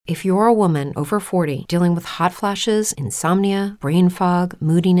If you're a woman over 40 dealing with hot flashes, insomnia, brain fog,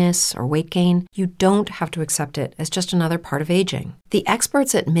 moodiness, or weight gain, you don't have to accept it as just another part of aging. The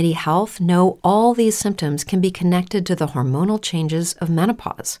experts at MIDI Health know all these symptoms can be connected to the hormonal changes of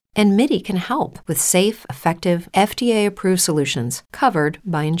menopause. And MIDI can help with safe, effective, FDA-approved solutions covered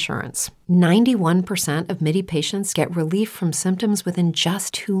by insurance. 91% of MIDI patients get relief from symptoms within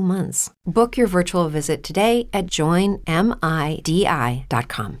just 2 months. Book your virtual visit today at joinmidi.com.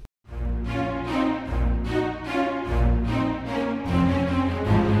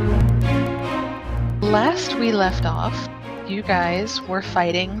 Last we left off, you guys were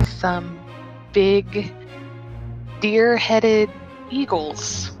fighting some big deer-headed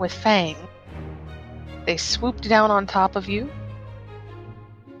eagles with fangs. They swooped down on top of you,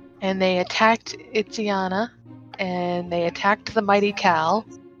 and they attacked Itziana, and they attacked the mighty Cal,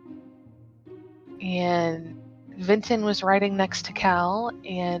 and Vinton was riding next to Cal,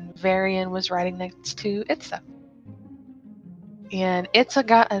 and Varian was riding next to Itza. And Itza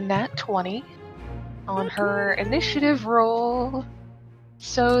got a nat 20 on her initiative roll,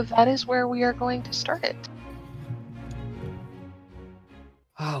 so that is where we are going to start it.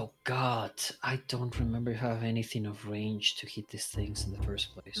 Oh god, I don't remember if I have anything of range to hit these things in the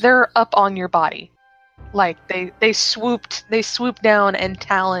first place. They're up on your body. Like, they swooped down and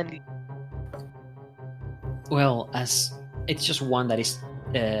taloned. Well, as it's just one that is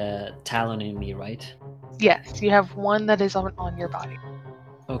taloning me, right? Yes, you have one that is on your body.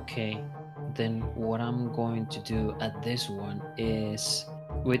 Okay, then what I'm going to do at this one is,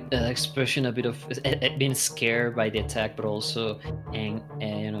 with an expression a bit of being scared by the attack, but also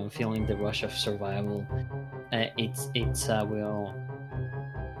feeling the rush of survival, it's will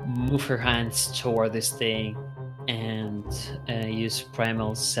move her hands toward this thing and use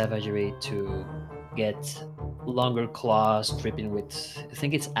primal savagery to get longer claws dripping with, I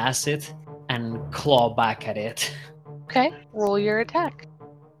think it's acid, and claw back at it. Okay, roll your attack.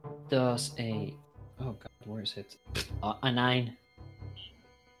 Does a oh god, where is it? A 9.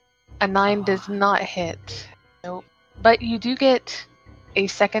 A 9 does not hit. Nope. But you do get a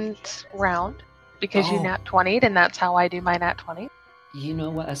second round because you nat 20'd, and that's how I do my nat 20. You know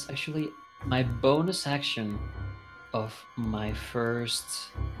what? As actually my bonus action of my nat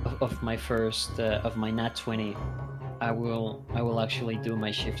 20, I will actually do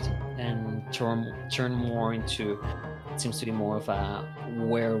my shift and turn more into, it seems to be more of a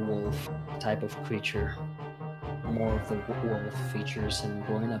werewolf type of creature. More of the wolf features and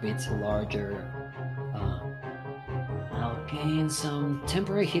growing a bit larger. I'll gain some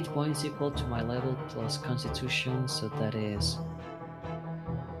temporary hit points equal to my level plus constitution, so that is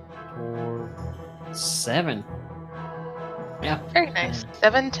 7. Yeah. Very nice.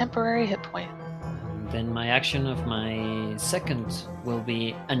 7 temporary hit points. And then my action of my second will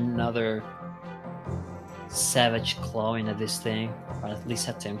be another savage clawing at this thing, or at least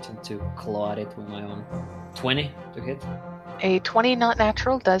attempting to claw at it with my own. 20 to hit. A 20 not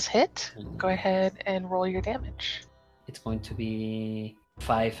natural does hit. Go ahead and roll your damage. It's going to be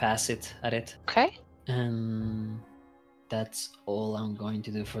 5 acid at it. Okay. And that's all I'm going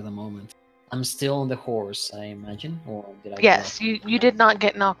to do for the moment. I'm still on the horse, I imagine, or did I? Yes, you did not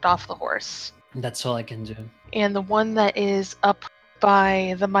get knocked off the horse. That's all I can do. And the one that is up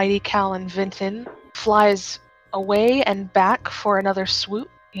by the mighty Cal and Vinton flies away and back for another swoop,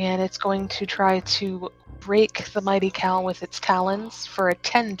 and it's going to try to break the mighty Cal with its talons for a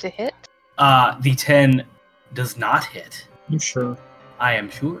 10 to hit. The 10 does not hit. You sure? I am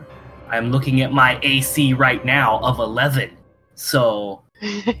sure. I am looking at my AC right now of 11. So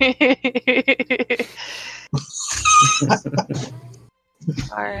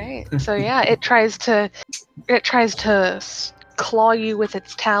Alright. So yeah, it tries to claw you with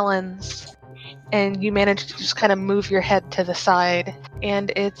its talons, and you manage to just kind of move your head to the side,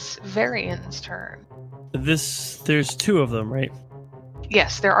 and it's Varian's turn. There's 2 of them, right?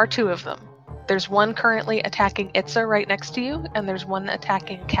 Yes, there are 2 of them. There's one currently attacking Itza right next to you, and there's one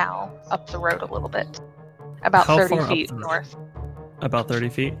attacking Cal up the road a little bit. About How 30 far feet up the road? north. About 30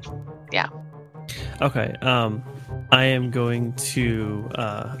 feet? Yeah. Okay, I am going to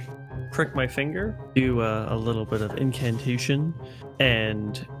prick my finger, do a little bit of incantation,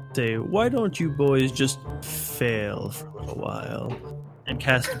 and say, why don't you boys just fail for a little while? And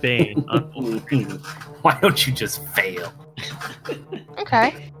cast Bane on both. Why don't you just fail?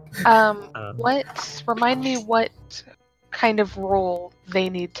 Okay. Remind me what kind of roll they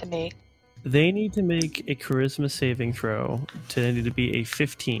need to make. They need to make a charisma saving throw. They need to be a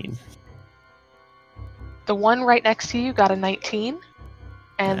 15. The one right next to you got a 19,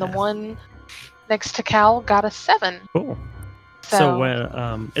 and the one next to Cal got a 7. Cool. So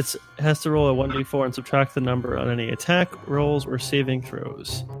when it has to roll a 1d4 and subtract the number on any attack rolls or saving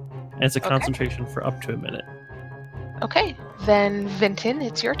throws, and it's a concentration for up to a minute. Okay, then Vinton,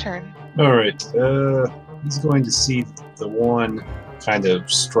 it's your turn. All right. He's going to see the one kind of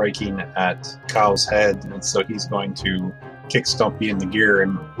striking at Kyle's head, and so he's going to kick Stumpy in the gear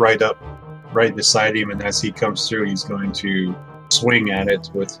and right beside him, and as he comes through, he's going to swing at it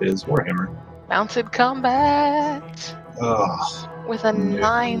with his warhammer. Mounted combat! Oh, With a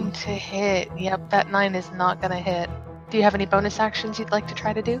 9 to hit. Yep, that 9 is not going to hit. Do you have any bonus actions you'd like to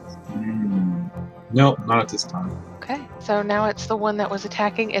try to do? no, not at this time. Okay, so now it's the one that was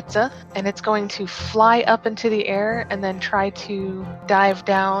attacking Itza, and it's going to fly up into the air and then try to dive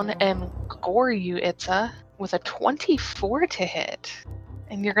down and gore you, Itza, with a 24 to hit.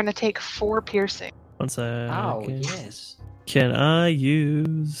 And you're going to take 4 piercing. One second. Oh, yes. Can I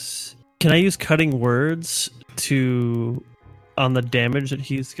use cutting words on the damage that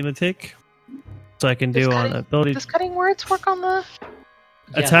he's going to take? So I can do on ability... Does cutting words work on the...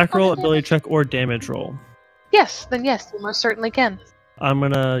 Attack roll, ability check, or damage roll? Yes, then yes, you most certainly can. I'm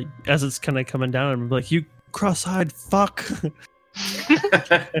gonna, as it's kind of coming down, I'm like, you cross-eyed fuck! And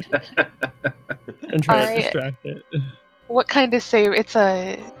try to distract it. What kind of save? It's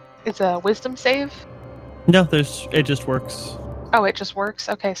a wisdom save? No, it just works. Oh, it just works?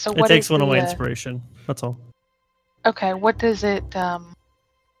 Okay, so what it takes is one of my inspiration, that's all. Okay, what does it,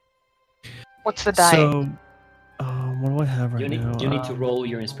 what's the die? So, what do I have right now? You need to roll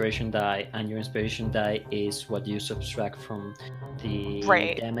your inspiration die, and your inspiration die is what you subtract from the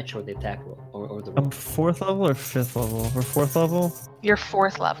damage or the attack roll, or the roll. I'm 4th level or 5th level? Or 4th level? You're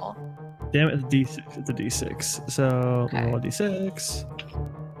 4th level. Damn it, it's a D6. So, roll a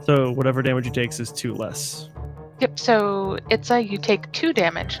D6. So, whatever damage he takes is 2 less. Yep, so you take 2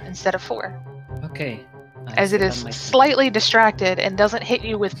 damage instead of 4. Okay. As it is slightly distracted and doesn't hit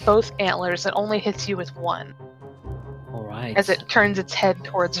you with both antlers, it only hits you with 1. Alright. As it turns its head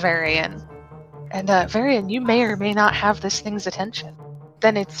towards Varian. And Varian, you may or may not have this thing's attention.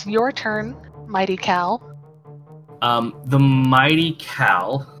 Then it's your turn, Mighty Cal. The Mighty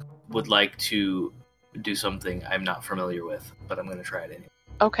Cal would like to do something I'm not familiar with, but I'm going to try it anyway.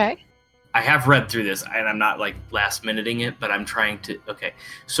 Okay. I have read through this, and I'm not last minuting it, but I'm trying to. Okay,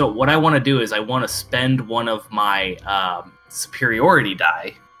 so what I want to do is I want to spend one of my superiority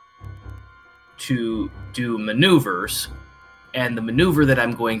die to do maneuvers, and the maneuver that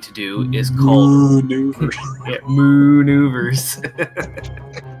I'm going to do is called maneuvers.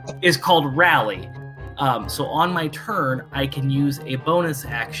 Is called rally. So on my turn, I can use a bonus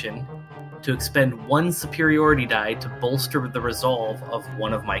action to expend 1 superiority die to bolster the resolve of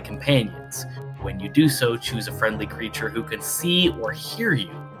one of my companions. When you do so, choose a friendly creature who can see or hear you.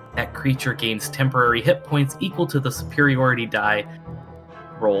 That creature gains temporary hit points equal to the superiority die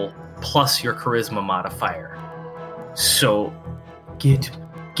roll plus your charisma modifier. So, get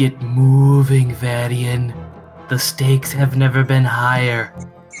moving, Varian. The stakes have never been higher.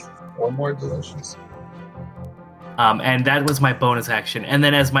 One more delicious. And that was my bonus action. And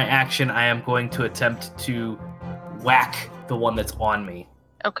then as my action, I am going to attempt to whack the one that's on me.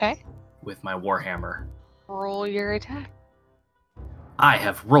 Okay. With my warhammer. Roll your attack. I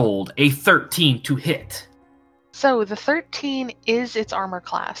have rolled a 13 to hit. So the 13 is its armor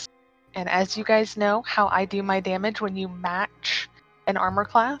class. And as you guys know, how I do my damage when you match an armor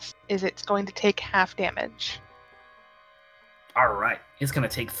class is it's going to take half damage. All right. It's going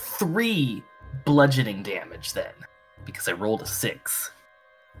to take 3 bludgeoning damage then, because I rolled a 6.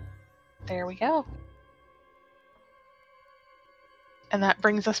 There we go. And that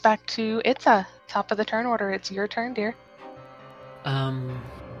brings us back to Itza. Top of the turn order. It's your turn, dear. I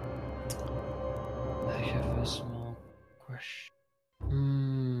have a small question.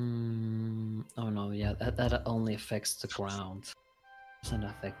 Oh no, yeah, that only affects the ground. Doesn't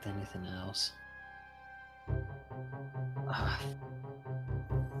affect anything else.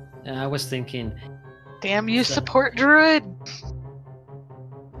 And I was thinking... Damn you, support druid!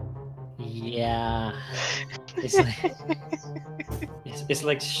 Yeah. It's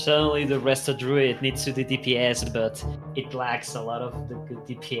like suddenly the rest of druid needs to do DPS, but it lacks a lot of the good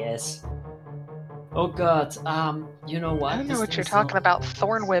DPS. Oh god, you know what? I don't know what you're talking about.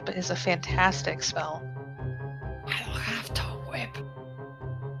 Thorn Whip is a fantastic spell. I don't have Thorn Whip.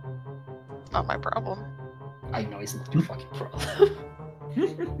 Not my problem. I know it's not your fucking problem.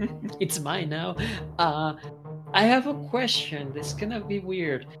 It's mine now. I have a question. This is gonna be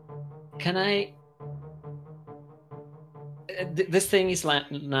weird. Can I... This thing is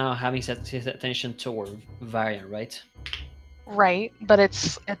now having set his attention toward Varian, right? Right, but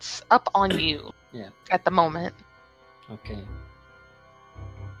it's up on you. Yeah. At the moment. Okay.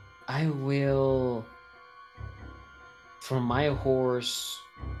 I will. From my horse.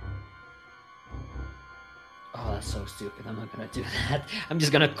 Oh, that's so stupid. I'm not gonna do that. I'm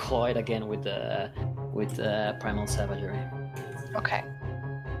just gonna claw it again with primal savagery. Okay.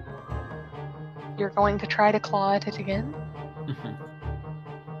 You're going to try to claw at it again?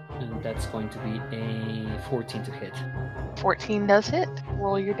 And that's going to be a 14 to hit. 14 does hit.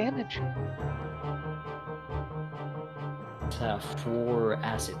 Roll your damage. It's 4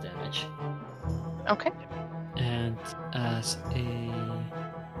 acid damage. Okay. And as a...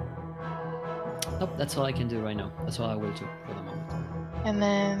 Nope, that's all I can do right now. That's all I will do for the moment. And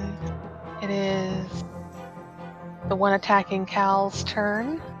then it is the one attacking Cal's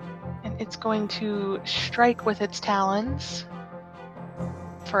turn. And it's going to strike with its talons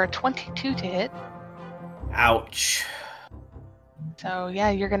for a 22 to hit. Ouch. So yeah,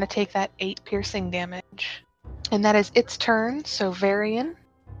 you're going to take that 8 piercing damage. And that is its turn, so Varian.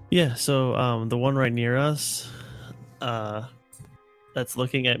 Yeah, so the one right near us, that's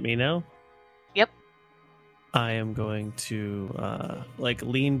looking at me now. Yep. I am going to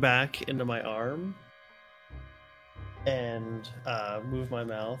lean back into my arm and move my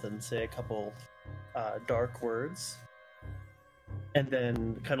mouth and say a couple dark words, and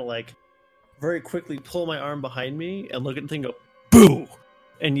then kind of very quickly pull my arm behind me and look at the thing, and go boo,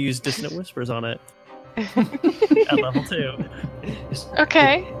 and use dissonant whispers on it at level 2.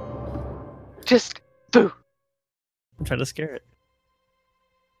 Okay. Just boo. I'm trying to scare it.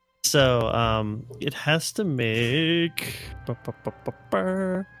 So it has to make.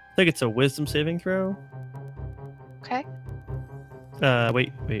 I think it's a wisdom saving throw. Okay.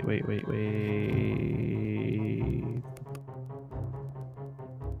 Wait.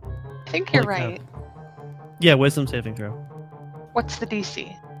 I think you're Holy cow. right. Yeah, wisdom saving throw. What's the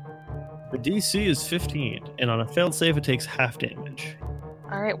DC? The DC is 15, and on a failed save, it takes half damage.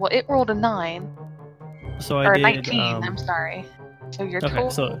 Alright, well, it rolled a 9. So Or I did. 19, I'm sorry. So your Okay, total...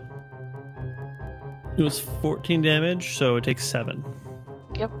 so it was 14 damage, so it takes 7.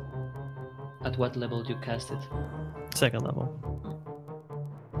 Yep. At what level do you cast it? Second level.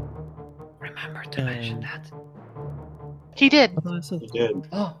 Remember to mention And- that. He did. I thought I said You did.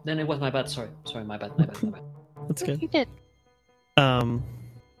 Oh, then it was my bad. Sorry, my bad. that's good. He did.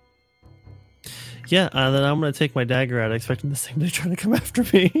 Yeah, then I'm gonna take my dagger out, expecting this thing to try to come after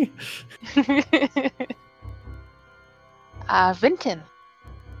me. Vinton.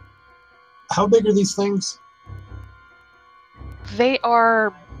 How big are these things? They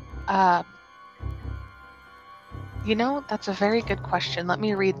are... that's a very good question. Let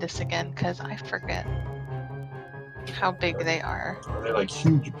me read this again, because I forget how big they are. Are they like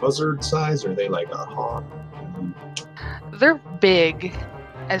huge buzzard size, or are they like a hawk? They're big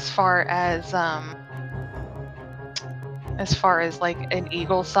as far as like an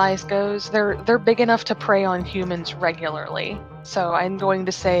eagle size goes. They're big enough to prey on humans regularly. So I'm going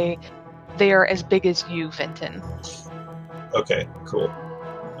to say they are as big as you, Vinton, Okay, cool.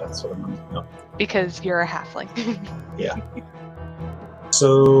 That's what I'm gonna know. because you're a halfling.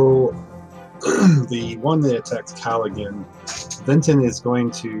 So, the one that attacks Callaghan, Vinton is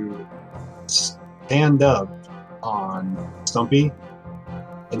going to stand up on Stumpy,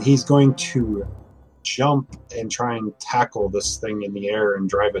 and he's going to jump and try and tackle this thing in the air and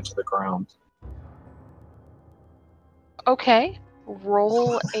drive it to the ground. Okay,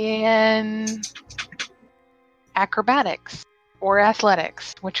 roll an acrobatics or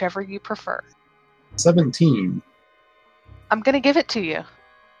athletics, whichever you prefer. 17. I'm gonna give it to you.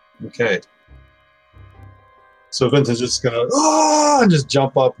 Okay. So Vinton's just gonna and just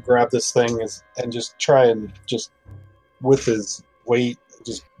jump up, grab this thing, and just try and just with his weight,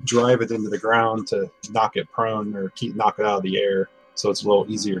 just drive it into the ground to knock it prone or knock it out of the air, so it's a little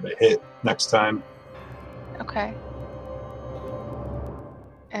easier to hit next time. Okay.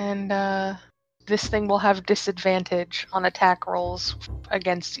 And this thing will have disadvantage on attack rolls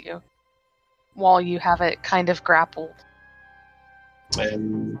against you while you have it kind of grappled.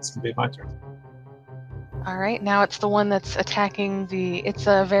 And it's gonna be my turn. Alright, now it's the one that's attacking it's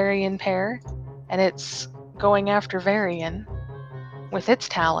a Varian pair, and it's going after Varian with its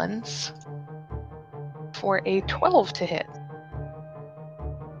talons for a 12 to hit.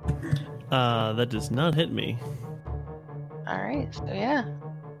 That does not hit me. Alright, so yeah.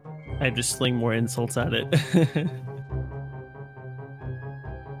 I just sling more insults at it.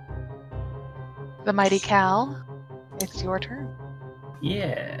 The Mighty Cal, it's your turn.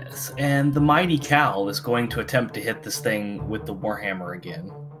 Yes, and the Mighty Cal is going to attempt to hit this thing with the Warhammer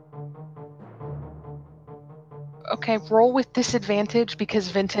again. Okay, roll with disadvantage because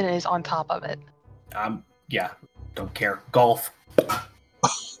Vinton is on top of it. Yeah, don't care. Golf.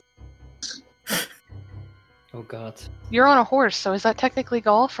 Oh god. You're on a horse, so is that technically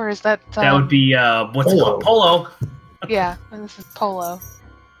golf, or is that... That would be, what's it called? Polo. Yeah, this is polo.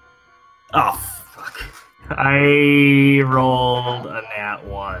 Oh, fuck. I rolled a nat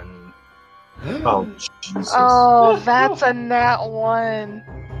 1. Oh, Jesus. Oh, that's a nat 1.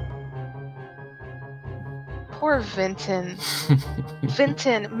 Poor Vinton.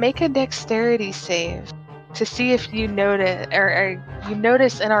 Vinton, make a dexterity save to see if you notice, or you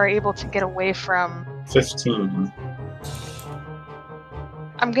notice and are able to get away from... 15.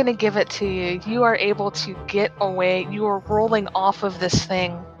 I'm gonna give it to you. You are able to get away. You are rolling off of this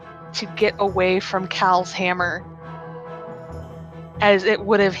thing to get away from Cal's hammer, as it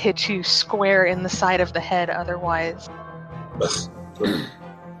would have hit you square in the side of the head otherwise.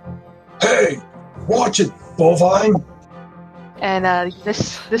 Hey, watch it, bovine! And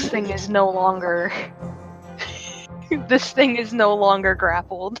this thing is no longer this thing is no longer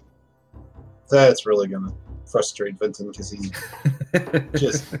grappled. That's really gonna frustrate Vinton because he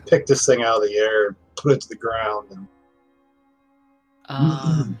just picked this thing out of the air and put it to the ground.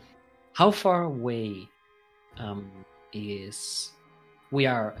 And... How far away is we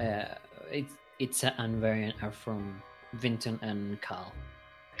are? It's and Varian are from Vinton and Cal.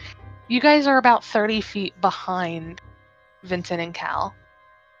 You guys are about 30 feet behind Vinton and Cal,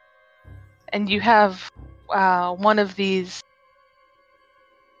 and you have one of these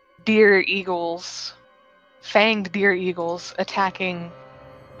deer eagles, fanged deer eagles, attacking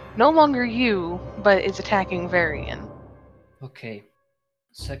no longer you, but is attacking Varian. Okay.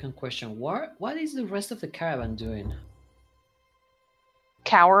 Second question: What is the rest of the caravan doing?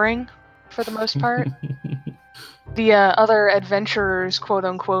 Cowering, for the most part. The other adventurers, quote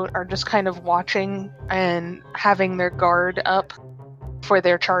unquote, are just kind of watching and having their guard up for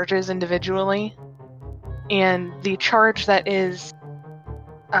their charges individually. And the charge that is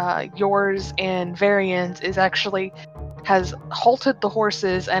yours and Varian's is actually has halted the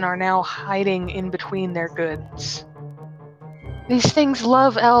horses and are now hiding in between their goods. These things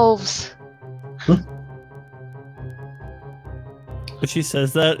love elves. When she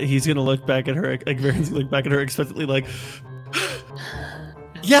says that, he's gonna look back at her, like Varian's gonna look back at her expectantly, like,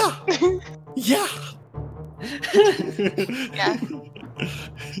 yeah, yeah. Yeah.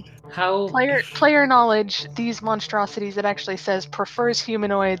 How Player knowledge, these monstrosities, it actually says prefers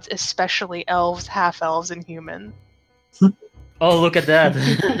humanoids, especially elves, half-elves, and humans. Oh, look at that.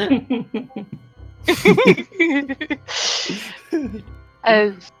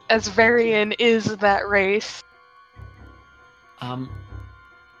 as Varian is that race.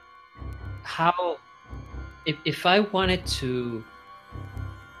 How if I wanted to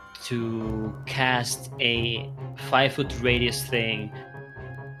cast a 5-foot radius thing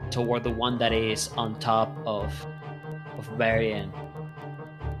toward the one that is on top of Varian,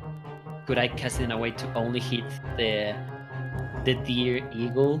 could I cast it in a way to only hit the deer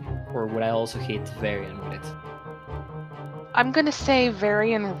eagle, or would I also hit Varian with it? I'm gonna say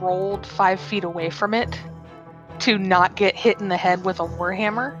Varian rolled 5 feet away from it to not get hit in the head with a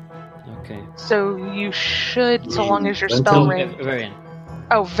warhammer. Okay. So you should, so long as your Vinton? spell range. Varian.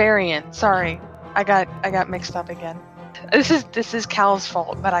 Oh, Varian. Sorry, I got mixed up again. This is Cal's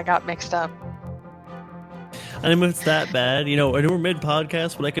fault that I got mixed up. I mean, if it's that bad, I know we're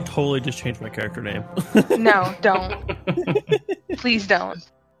mid-podcast, but I could totally just change my character name. No, don't. Please don't.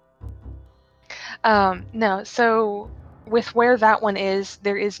 No, so with where that one is,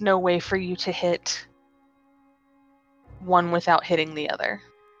 there is no way for you to hit one without hitting the other.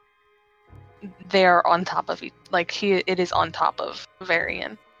 They are on top of each, it is on top of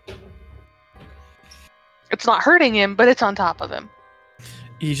Varian. It's not hurting him, but it's on top of him.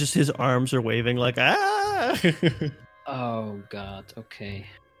 His arms are waving like, ah! Oh god, okay.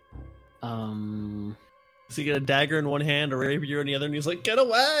 So you get a dagger in one hand, a rapier in the other, and he's like, get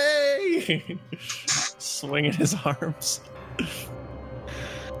away! Swinging his arms.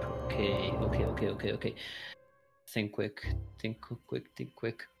 Okay. Think quick.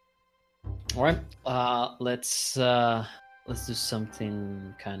 Alright, let's do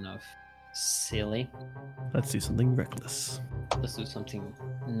something kind of silly. Let's do something reckless. Let's do something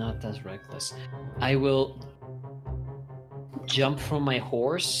not as reckless. I will jump from my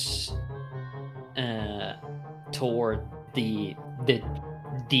horse toward the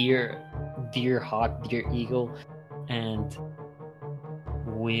deer eagle, and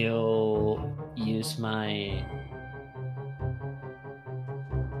will use my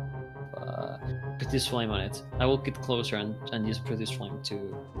produce flame on it. I will get closer and use produce flame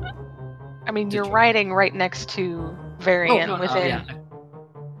to. I mean, to you're try. riding right next to Varian within. Yeah.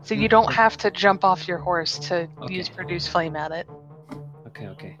 So you don't have to jump off your horse to Okay. use produce flame at it.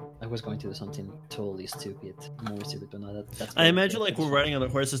 Okay. I was going to do something totally stupid, more stupid, but no, that's. I imagine like we're riding on the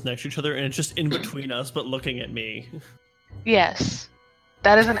horses next to each other, and it's just in between us, but looking at me. Yes,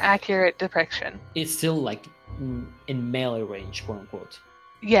 that is an accurate depiction. It's still like in melee range, quote unquote.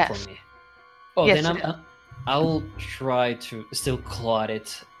 Yes. For me. Oh, Yes, then it is. I'll try to still claw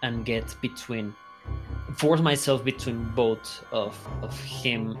it and force myself between both of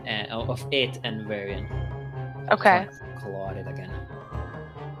him and of it and Varian. Okay. Claw it again.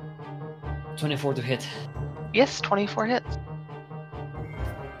 24 to hit. Yes, 24 hits.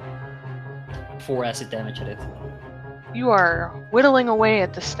 4 acid damage at it. You are whittling away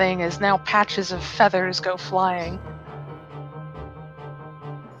at this thing as now patches of feathers go flying.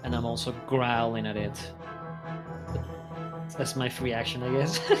 And I'm also growling at it. That's my free action, I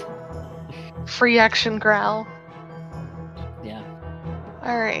guess. Free action growl. Yeah.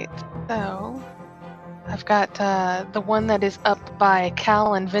 Alright, so I've got the one that is up by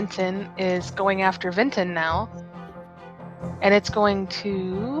Cal and Vinton is going after Vinton now. And it's going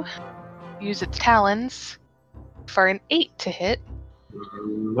to use its talons for an 8 to hit.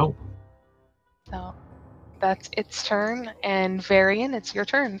 Nope. So that's its turn. And Varian, it's your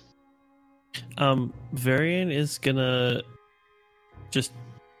turn. Varian is gonna just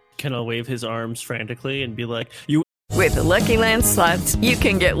kind of wave his arms frantically and be like, "You." With the Lucky Land Slots, you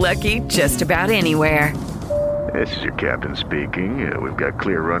can get lucky just about anywhere. This is your captain speaking. We've got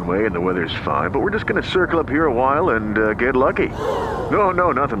clear runway and the weather's fine, but we're just going to circle up here a while and get lucky.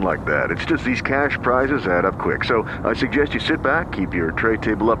 No, nothing like that. It's just these cash prizes add up quick. So I suggest you sit back, keep your tray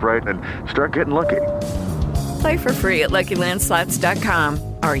table upright, and start getting lucky. Play for free at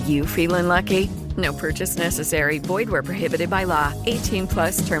LuckyLandSlots.com. Are you feeling lucky? No purchase necessary. Void where prohibited by law. 18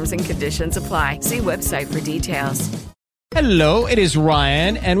 plus terms and conditions apply. See website for details. Hello, it is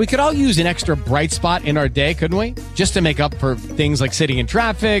Ryan, and we could all use an extra bright spot in our day, couldn't we? Just to make up for things like sitting in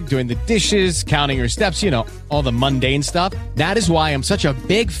traffic, doing the dishes, counting your steps, all the mundane stuff. That is why I'm such a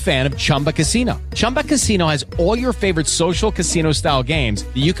big fan of Chumba Casino. Chumba Casino has all your favorite social casino-style games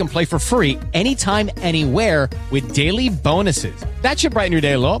that you can play for free anytime, anywhere with daily bonuses. That should brighten your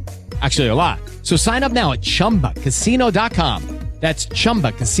day a little. Actually, a lot. So sign up now at ChumbaCasino.com. That's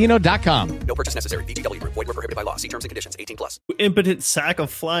ChumbaCasino.com. No purchase necessary. VGW Group. Void where prohibited by law. See terms and conditions. 18 plus. Impotent sack of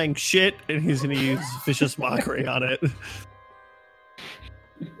flying shit, and he's gonna use vicious mockery on it.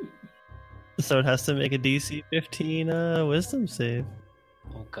 So it has to make a DC 15 wisdom save.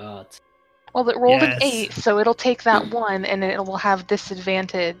 Oh god. Well, it rolled Yes. an 8, so it'll take that one, and it will have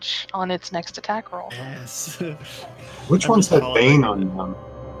disadvantage on its next attack roll. Yes. Which I'm one's just had Bane following. on them?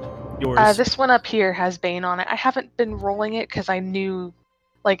 Yours. This one up here has Bane on it. I haven't been rolling it because I knew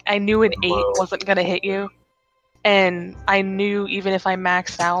an 8 wasn't going to hit you. And I knew even if I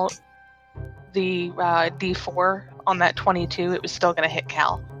maxed out the D4 on that 22, it was still going to hit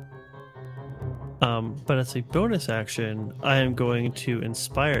Cal. But as a bonus action, I am going to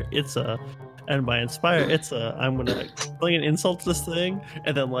inspire Itza. And by inspire Itza, I'm going to fling an insult to this thing,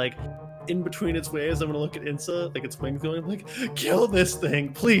 and then in between its waves, I'm gonna look at Insa, its wings going, kill this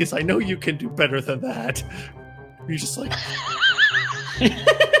thing, please. I know you can do better than that. You're just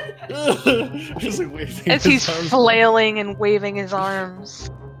just waving As his he's arms. flailing and waving his arms.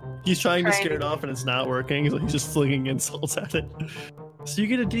 He's trying to trying scare to- it off, and it's not working. He's just flinging insults at it. So you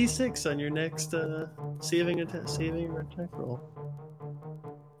get a D6 on your next saving or attack roll.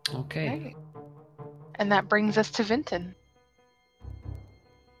 Okay. Right. And that brings us to Vinton.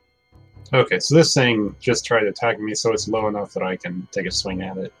 Okay, so this thing just tried attacking me, so it's low enough that I can take a swing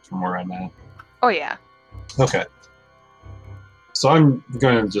at it from where I'm at. Oh, yeah. Okay. So I'm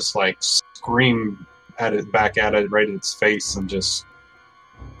gonna just scream at it, back at it, right at its face, and just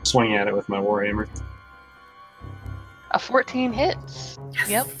swing at it with my warhammer. A 14 hits.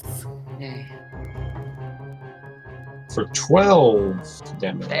 Yep. Yay. For 12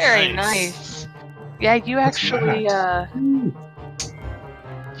 damage. Very nice. Yeah, you actually,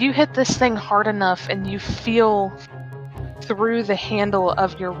 you hit this thing hard enough and you feel through the handle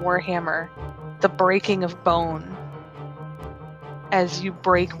of your warhammer the breaking of bone as you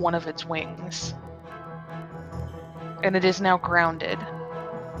break one of its wings. And it is now grounded.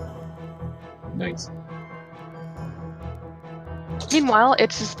 Nice. Meanwhile,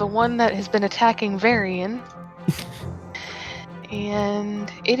 it's the one that has been attacking Varian.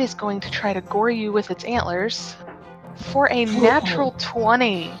 And it is going to try to gore you with its antlers for a natural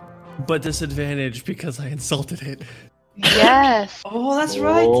 20. But disadvantage because I insulted it. Yes. Oh, that's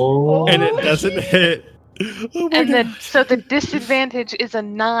right. Oh. And it doesn't hit. Oh my And god. so the disadvantage is a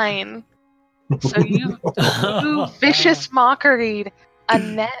 9. So you vicious mockeried a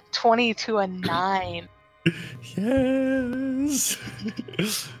net 20 to a 9. Yes.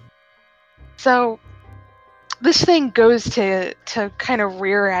 So this thing goes to kind of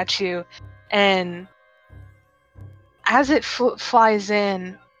rear at you, and as it flies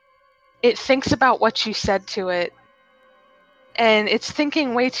in, it thinks about what you said to it, and it's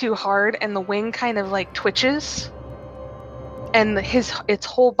thinking way too hard, and the wing kind of like twitches, and its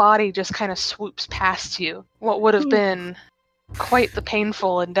whole body just kind of swoops past you. What would have been quite the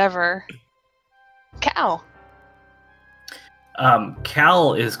painful endeavor. Cal.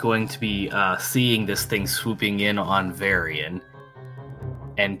 Cal is going to be seeing this thing swooping in on Varian,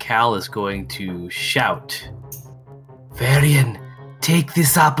 and Cal is going to shout, "Varian, take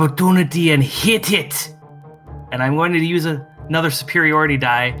this opportunity and hit it!" And I'm going to use another superiority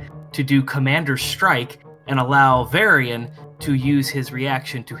die to do Commander Strike and allow Varian to use his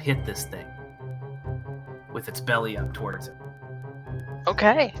reaction to hit this thing with its belly up towards it.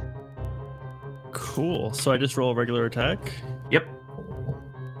 Okay. Cool. So I just roll a regular attack? Yep.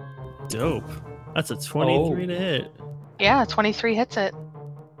 Dope. That's a 23 to hit. Yeah, 23 hits it.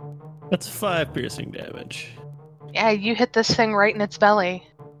 That's 5 piercing damage. Yeah, you hit this thing right in its belly,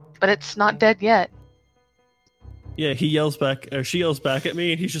 but it's not dead yet. Yeah, he yells back, or she yells back at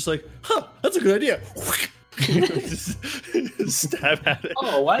me, and he's just like, "Huh, that's a good idea." Just stab at it.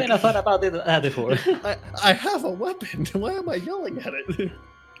 Oh, why didn't I thought about that before? I have a weapon. Why am I yelling at it?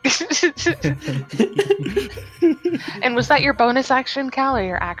 And was that your bonus action, Cal, or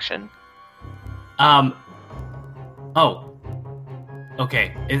your action?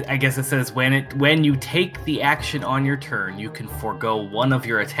 Okay. I guess it says when you take the action on your turn, you can forego one of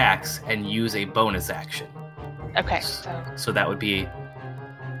your attacks and use a bonus action. Okay, so that would be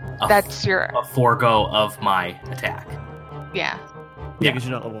a forego of my attack. Yeah. Yeah, because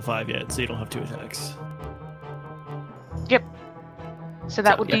you're not level 5 yet, so you don't have 2 attacks. Yep. So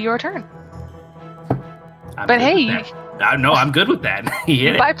that would be your turn. I'm but good hey, with that. No, I'm good with that. He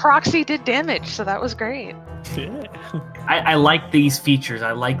hit by it. proxy did damage, so that was great. Yeah. I like these features.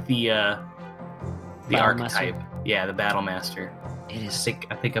 I like the Battle archetype. Master. Yeah, the Battle Master. It is.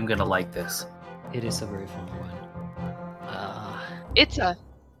 I think I'm gonna like this. It is a very fun one. It's a.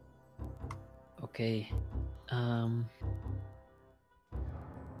 Okay. Oh,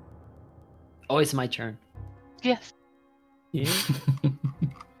 it's my turn. Yes. Yeah.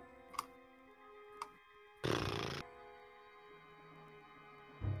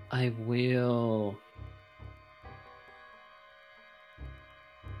 I will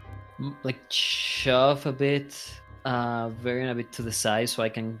like shove a bit, Varian a bit to the side so I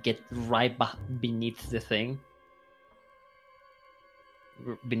can get right beneath the thing,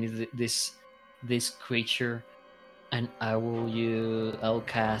 beneath this creature, and I'll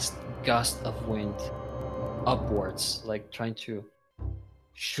cast Gust of Wind upwards, like trying to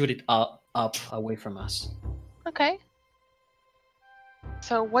shoot it up away from us. Okay.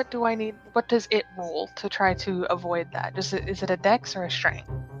 So what do I need? What does it roll to try to avoid that? Is it a dex or a strength?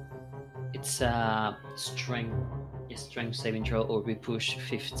 It's a strength saving throw, or we push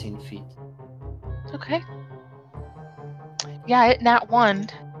 15 feet. Okay. Yeah, it nat 1.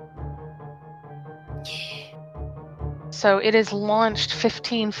 So it is launched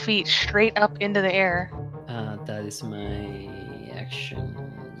 15 feet straight up into the air. That is my action.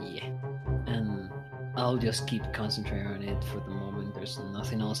 Yeah. And I'll just keep concentrating on it for the moment. There's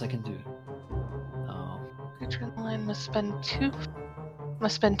nothing else I can do. Creature in the line must spend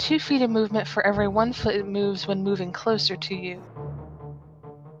 2 feet of movement for every 1 foot it moves when moving closer to you.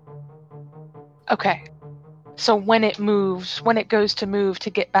 Okay. So when it goes to move to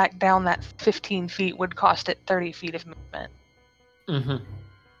get back down that 15 feet would cost it 30 feet of movement. Mm-hmm.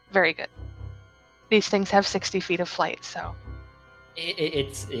 Very good. These things have 60 feet of flight, so.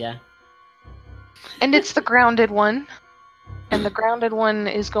 It's, yeah. And it's the grounded one. And the grounded one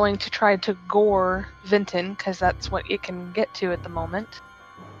is going to try to gore Vinton, because that's what it can get to at the moment.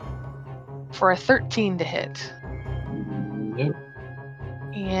 For a 13 to hit. Nope.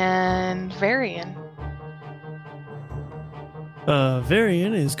 And Varian.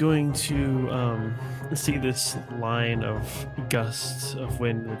 Varian is going to see this line of gusts of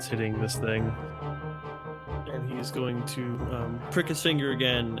wind that's hitting this thing. And he's going to prick his finger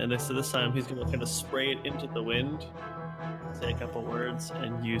again, and this time he's going to kind of spray it into the wind, say a couple words,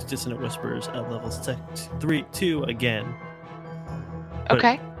 and use Dissonant Whispers at levels 2 again.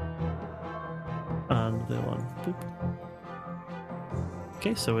 Okay. On the one. Boop.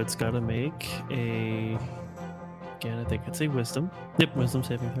 Okay, so it's got to make a... Again, I think it's a Wisdom. Yep, Wisdom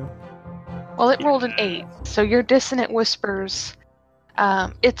saving throw. Well, it rolled an 8, so your Dissonant Whispers...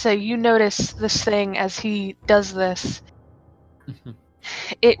 you notice this thing as he does this.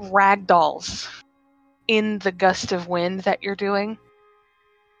 It ragdolls in the gust of wind that you're doing.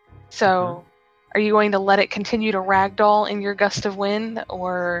 So Are you going to let it continue to ragdoll in your gust of wind,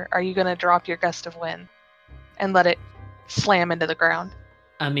 or are you going to drop your gust of wind and let it slam into the ground?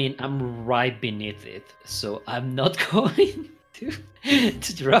 I mean, I'm right beneath it, so I'm not going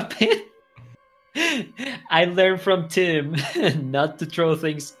to drop it. I learned from Tim not to throw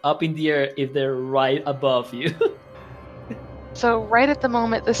things up in the air if they're right above you. So right at the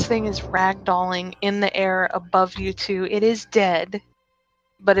moment, this thing is ragdolling in the air above you two. It is dead,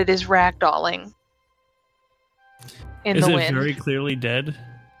 but it is ragdolling in the wind. Is it very clearly dead?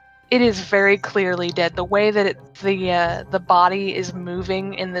 It is very clearly dead. The way that the body is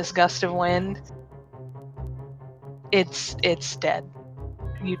moving in this gust of wind, it's dead.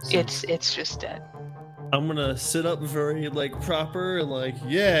 It's just dead. I'm gonna sit up very proper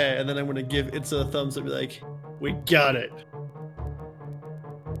and yeah, and then I'm gonna give Itza a thumbs up and be like, we got it.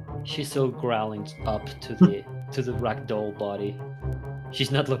 She's still growling up to the ragdoll body. She's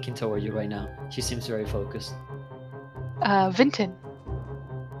not looking toward you right now. She seems very focused. Vinton.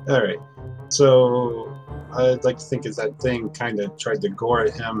 Alright. So I'd like to think as that thing kind of tried to gore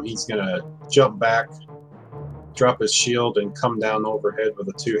at him, he's gonna jump back, drop his shield, and come down overhead with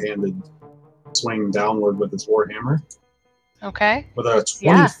a two-handed swing downward with his warhammer. Okay. With a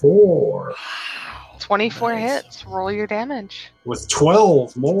 24. Yeah. 24 Nice. hits. Roll your damage. With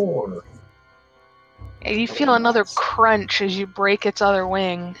 12 more. And you feel another crunch as you break its other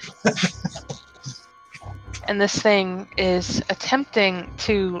wing. And this thing is attempting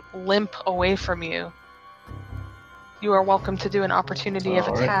to limp away from you. You are welcome to do an opportunity of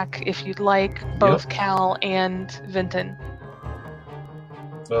attack if you'd like, both Cal and Vinton.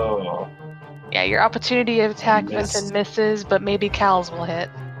 Oh. Yeah, your opportunity of attack, Missed. Vinton misses, but maybe Cal's will hit.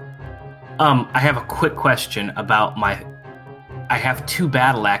 I have a quick question about I have 2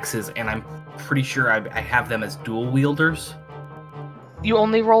 battle axes, and I'm pretty sure I have them as dual wielders. You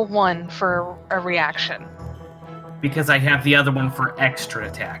only roll 1 for a reaction. Because I have the other one for extra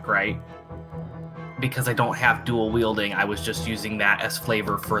attack, right? Because I don't have dual wielding, I was just using that as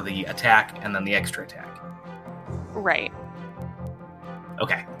flavor for the attack and then the extra attack. Right.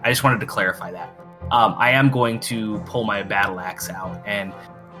 Okay, I just wanted to clarify that. I am going to pull my battle axe out and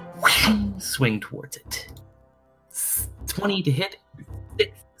swing towards it. 20 to hit,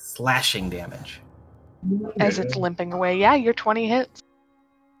 6 slashing damage. As it's limping away. Yeah, your 20 hits.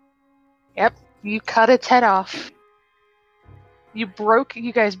 Yep, you cut its head off. You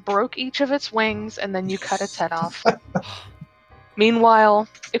guys broke each of its wings, and then you cut its head off. Meanwhile,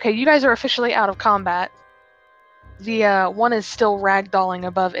 okay, you guys are officially out of combat. The one is still ragdolling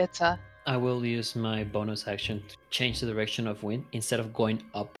above Itza. I will use my bonus action to change the direction of wind instead of going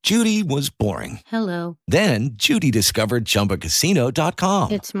up. Judy was boring. Hello. Then Judy discovered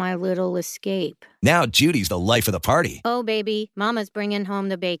ChumbaCasino.com. It's my little escape. Now Judy's the life of the party. Oh, baby, mama's bringing home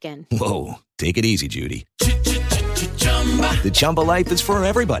the bacon. Whoa, take it easy, Judy. The Chumba life is for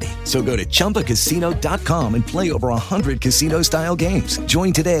everybody. So go to ChumbaCasino.com and play over 100 casino-style games.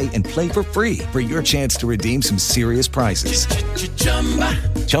 Join today and play for free for your chance to redeem some serious prizes.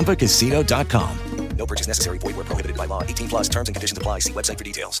 ChumbaCasino.com. No purchase necessary. Void where prohibited by law. 18 plus terms and conditions apply. See website for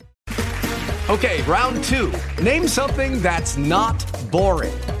details. Okay, round 2. Name something that's not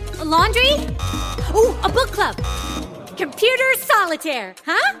boring. A laundry? Ooh, a book club. Computer solitaire,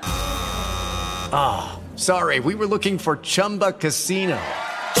 huh? Ah, sorry, we were looking for Chumba Casino.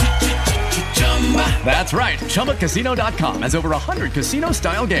 That's right, ChumbaCasino.com has over 100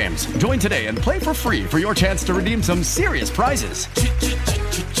 casino-style games. Join today and play for free for your chance to redeem some serious prizes.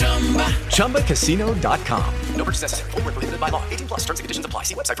 ChumbaCasino.com. No purchase necessary. Void where prohibited by law. 18 plus terms and conditions apply.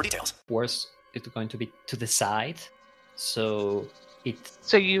 See website for details. Worse, it's going to be to the side, so it.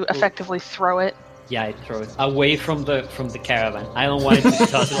 So you effectively throw it. Yeah, I throw it away from the caravan. I don't want it to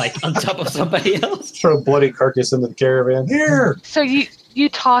toss it on top of somebody else. Throw a bloody carcass into the caravan. Here! So you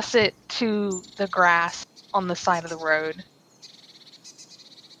toss it to the grass on the side of the road.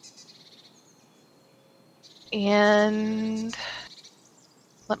 And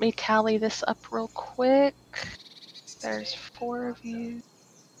let me tally this up real quick. There's 4 of you.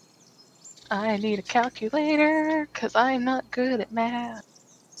 I need a calculator because I'm not good at math.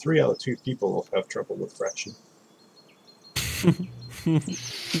 3 out of 2 people will have trouble with fraction.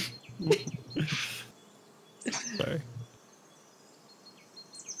 Sorry.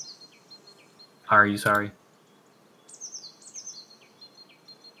 Are you sorry?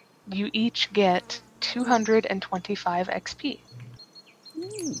 You each get 225 XP.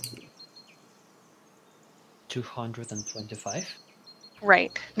 225?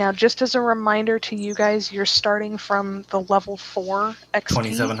 Right. Now, just as a reminder to you guys, you're starting from the level 4 XP.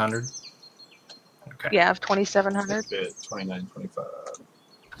 2,700? Okay. Yeah, of 2,700. 29, 25.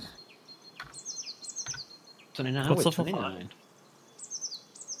 29 What's with level 29.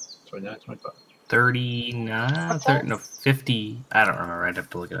 29, 25. 39, 30, no, 50. I don't remember. I'd have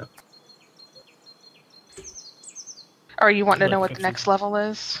to look it up. Or you want to know Like what the 50. next level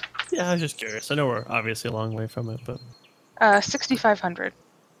is? Yeah, I was just curious. I know we're obviously a long way from it, but 6,500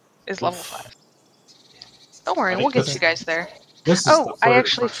 is level 5. Don't worry, I we'll think get you guys there. This is Oh, the I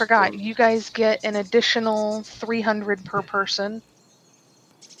actually first forgot. one. You guys get an additional 300 per person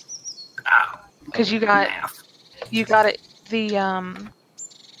Ow. because you got Math. it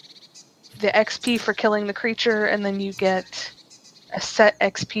the XP for killing the creature, and then you get a set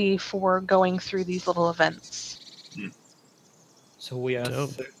XP for going through these little events. So we are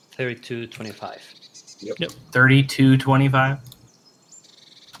Dope. 32.25. Yep. 32.25.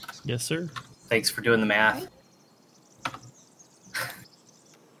 Yes, sir. Thanks for doing the math.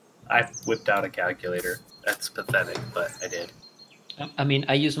 I whipped out a calculator. That's pathetic, but I did. I mean,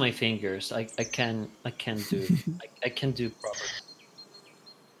 I use my fingers. I can do I can do proper.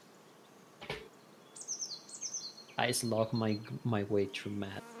 I slog my way through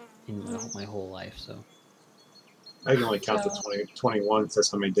math in my whole life. So I can only count to 20, 21.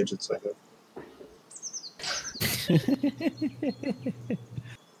 That's how many digits I have.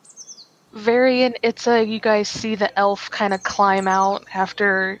 Varian, you guys see the elf kind of climb out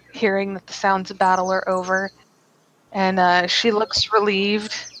after hearing that the sounds of battle are over. And she looks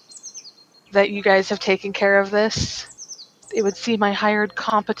relieved that you guys have taken care of this. It would seem I hired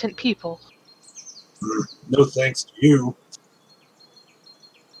competent people. No thanks to you.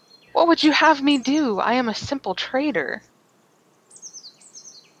 What would you have me do? I am a simple trader.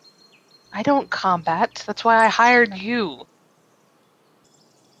 I don't combat. That's why I hired you.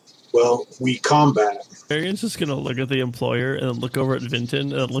 Well, we combat. Varian's just gonna look at the employer and then look over at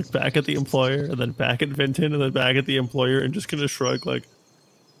Vinton and then look back at the employer and then back at Vinton and then back at the employer and just gonna shrug like,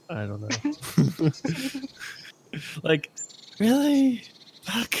 I don't know. Like, really?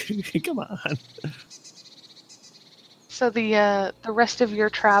 Fuck, come on. So the rest of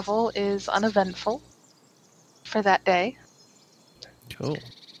your travel is uneventful for that day. Cool.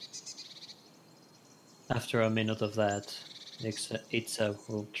 after a minute of that, Itza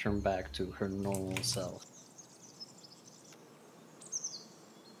will turn back to her normal self.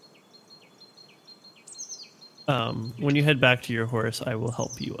 When you head back to your horse, I will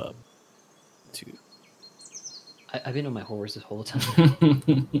help you up. I've been on my horse this whole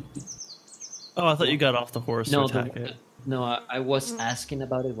time. Oh, I thought you got off the horse to attack it. No, I was asking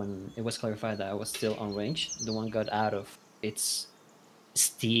about it when it was clarified that I was still on range. The one got out of its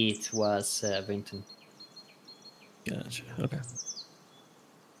steed was Vinton. Gotcha. Okay.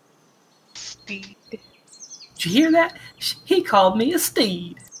 Steed. Did you hear that? He called me a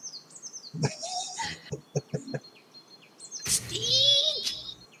steed.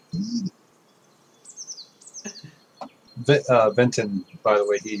 Vinton, by the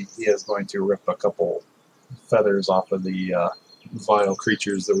way, he is going to rip a couple feathers off of the vile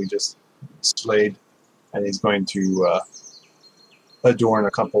creatures that we just slayed, and he's going to adorn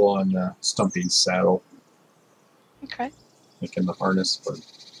a couple on Stumpy's saddle. Okay. Making the harness, but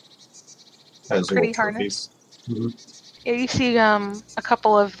as Pretty harness. Mm-hmm. Yeah, you see a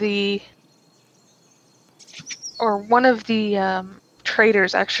couple of one of the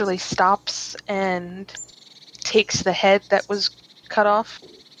traders actually stops and takes the head that was cut off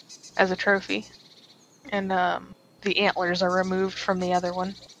as a trophy, and the antlers are removed from the other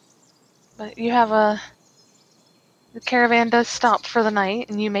one. But you have the caravan does stop for the night,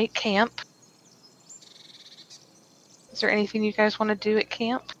 and you make camp. Is there anything you guys want to do at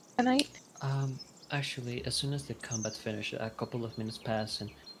camp tonight? Actually, as soon as the combat finished, a couple of minutes pass, and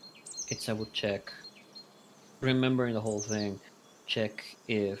Itza would check, remembering the whole thing, check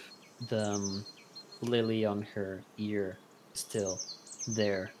if the lily on her ear is still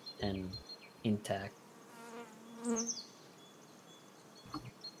there and intact.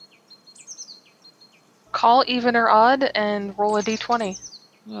 Call even or odd and roll a d20.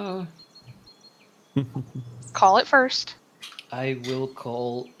 Call it first. I will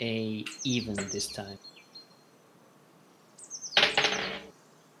call a even this time.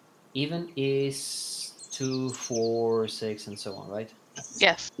 Even is 2, 4, 6, and so on, right?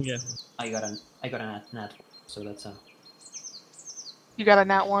 Yes. Yeah. I got a nat, so that's a. You got a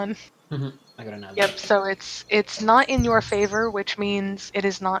nat 1. I got a nat. Yep. So it's not in your favor, which means it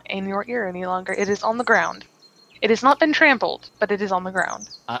is not in your ear any longer. It is on the ground. It has not been trampled, but it is on the ground.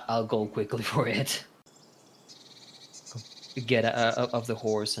 I'll go quickly for it. Get off the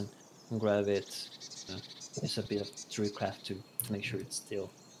horse and grab it. It's a bit of druidcraft to make sure it's still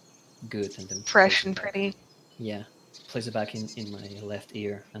good and then fresh and pretty. Yeah, place it back in my left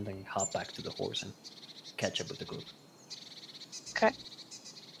ear and then hop back to the horse and catch up with the group. Okay.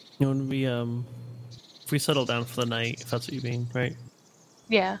 When we if we settle down for the night, if that's what you mean, right?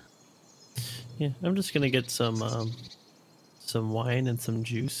 Yeah. Yeah, I'm just gonna get some wine and some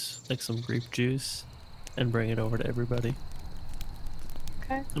juice, like some grape juice, and bring it over to everybody.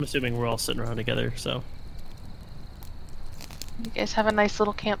 Okay. I'm assuming we're all sitting around together, so. You guys have a nice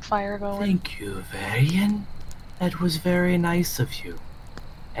little campfire going. Thank you, Varian. That was very nice of you.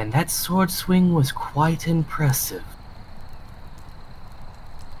 And that sword swing was quite impressive.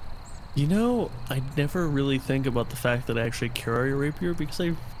 You know, I never really think about the fact that I actually carry a rapier because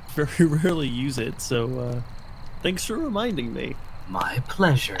I very rarely use it, so thanks for reminding me. My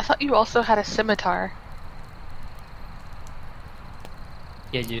pleasure. I thought you also had a scimitar.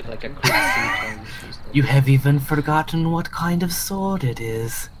 Yeah, you like a crazy. You have even forgotten what kind of sword it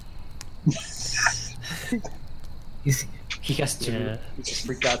is. You see, he has two. Yeah. He just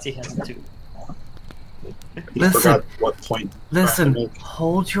forgot he has two. Forgot what point. Listen,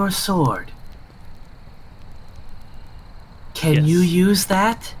 hold your sword. Can Yes. you use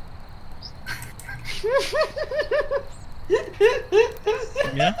that?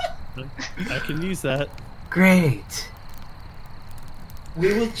 Yeah, I can use that. Great.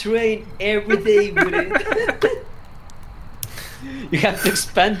 We will train every day with it. You have to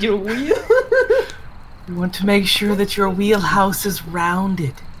expand your wheel. You want to make sure that your wheelhouse is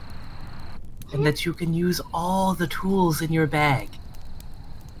rounded. And that you can use all the tools in your bag.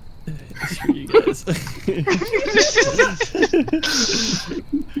 Screw you guys.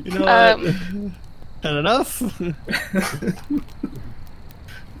 You know what? Had enough?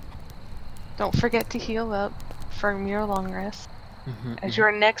 Don't forget to heal up from your long rest. As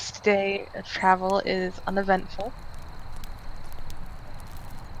your next day of travel is uneventful.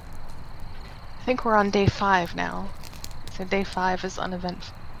 I think we're on day 5 now. So day 5 is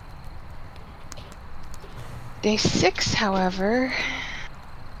uneventful. Day 6, however.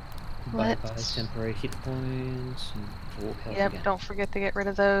 Bye temporary hit points and full health Yep, again. don't forget to get rid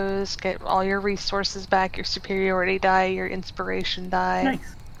of those. Get all your resources back, your superiority die, your inspiration die.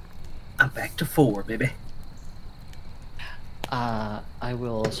 Nice. I'm back to 4, baby. I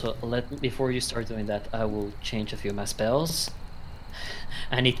will also before you start doing that, I will change a few of my spells.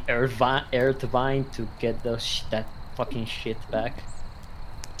 I need Earth Divine to get that fucking shit back.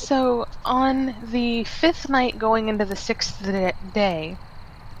 So, on the 5th night going into the 6th day,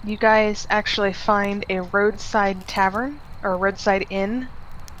 you guys actually find a roadside tavern, or a roadside inn,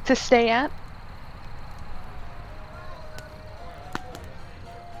 to stay at.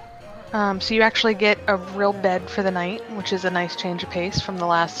 So you actually get a real bed for the night, which is a nice change of pace from the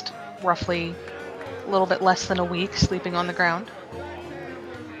last roughly a little bit less than a week sleeping on the ground.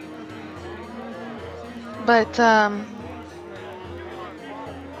 But,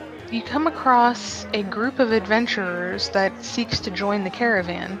 you come across a group of adventurers that seeks to join the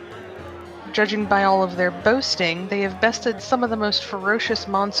caravan. Judging by all of their boasting, they have bested some of the most ferocious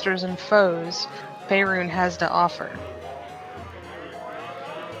monsters and foes Faerun has to offer.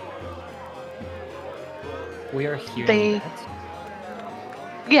 We are hearing that.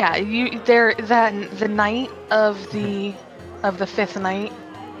 Yeah, the night of the 5th night,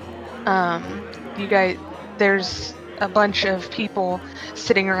 you guys, there's a bunch of people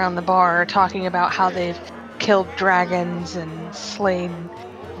sitting around the bar talking about how they've killed dragons and slain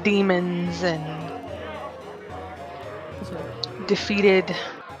demons and defeated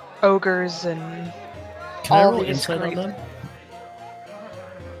ogres and Can I all roll these insight on great... them?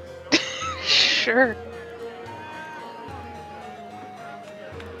 Sure.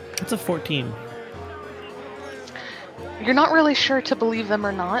 It's a 14. You're not really sure to believe them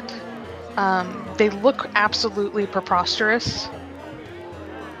or not. They look absolutely preposterous,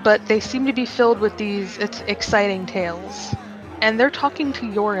 but they seem to be filled with these exciting tales. And they're talking to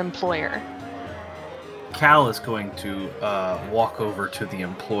your employer. Cal is going to walk over to the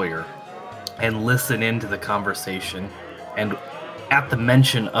employer and listen into the conversation. And at the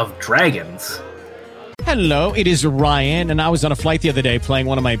mention of dragons... Hello, it is Ryan, and I was on a flight the other day playing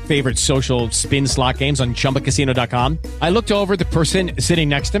one of my favorite social spin slot games on ChumbaCasino.com. I looked over at the person sitting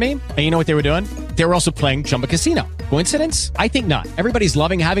next to me, and you know what they were doing? They were also playing Chumba Casino. Coincidence? I think not. Everybody's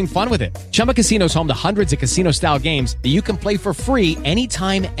loving having fun with it. Chumba Casino is home to hundreds of casino-style games that you can play for free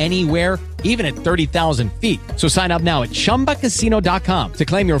anytime, anywhere, even at 30,000 feet. So sign up now at ChumbaCasino.com to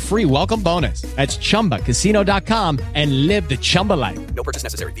claim your free welcome bonus. That's ChumbaCasino.com and live the Chumba life. No purchase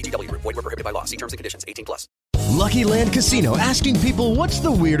necessary. VGW. Void where prohibited by law. See terms and conditions. 18+. Lucky Land Casino, asking people, what's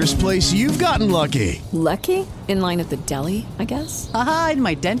the weirdest place you've gotten lucky? Lucky? In line at the deli, I guess? Aha, in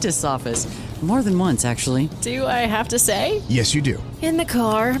my dentist's office. More than once, actually. Do I have to say? Yes, you do. In the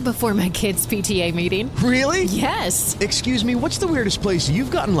car before my kids' PTA meeting. Really? Yes. Excuse me, what's the weirdest place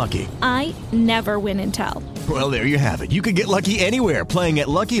you've gotten lucky? I never win and tell. Well, there you have it. You can get lucky anywhere, playing at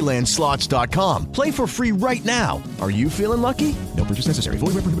LuckyLandSlots.com. Play for free right now. Are you feeling lucky? No purchase necessary.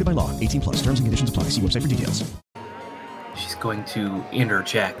 Void where prohibited by law. 18 plus. Terms and conditions apply. See website for details. She's going to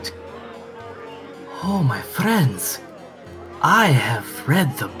interject. Oh, my friends. I have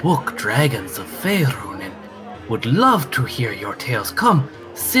read the book Dragons of Faerun and would love to hear your tales. Come,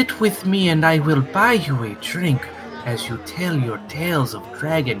 sit with me and I will buy you a drink as you tell your tales of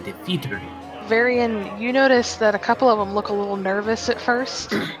dragon defeatery. Varian, you notice that a couple of them look a little nervous at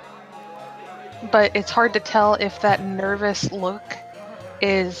first, but it's hard to tell if that nervous look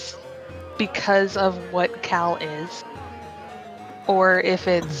is because of what Cal is, or if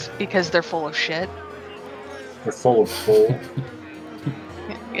it's because they're full of shit. They're full of bull.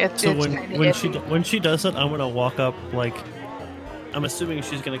 So when she does it, I'm gonna walk up, like, I'm assuming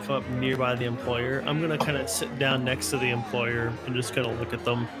she's gonna come up nearby the employer. I'm gonna kind of sit down next to the employer and just kind of look at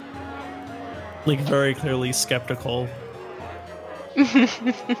them, like, very clearly skeptical.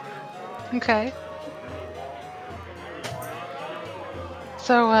 Okay.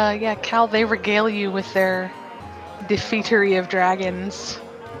 So yeah, Cal, they regale you with their defeatery of dragons.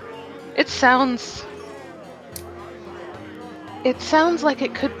 It sounds like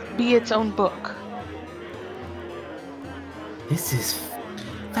it could be its own book. This is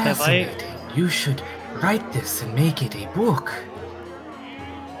fascinating. You should write this and make it a book.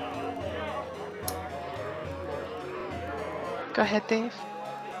 Go ahead, Dave.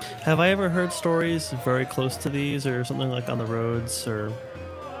 Have I ever heard stories very close to these, or something like on the roads, or?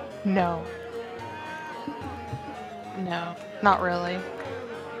 No. No, not really.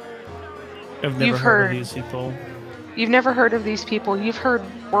 I've never heard of these people. You've never heard of these people. You've heard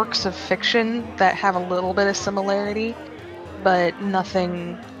works of fiction that have a little bit of similarity, but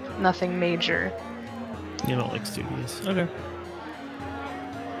nothing major. You don't like studios. Okay.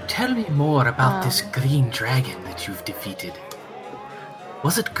 Tell me more about this green dragon that you've defeated.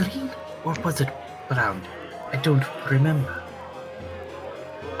 Was it green or was it brown? I don't remember.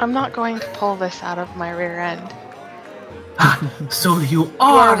 I'm not going to pull this out of my rear end. So you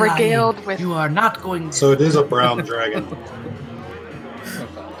are regaled lying. with. You are not going. So it is a brown dragon.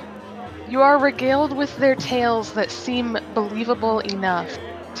 You are regaled with their tales that seem believable enough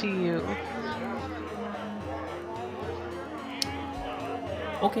to you.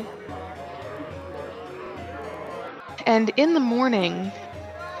 Okay. And in the morning,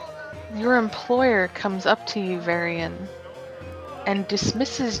 your employer comes up to you, Varian, and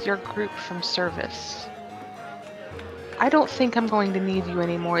dismisses your group from service. I don't think I'm going to need you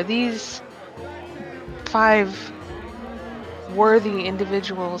anymore. These 5 worthy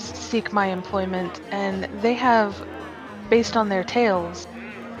individuals seek my employment, and they have, based on their tales,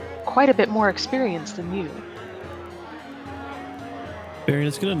 quite a bit more experience than you.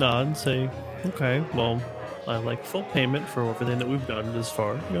 Varian's gonna nod and say, okay, well, I like full payment for everything that we've done this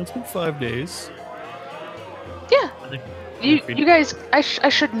far. You know, it's been 5 days. Yeah. You guys, I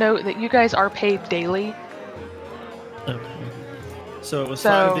should note that you guys are paid daily. Okay. So it was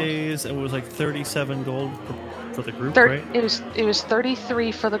 5 days, and it was like 37 gold for the group, right? It was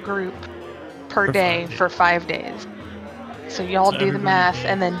 33 for the group per day for 5 days. So y'all do the math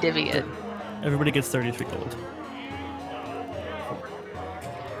and then divvy it. Everybody gets 33 gold.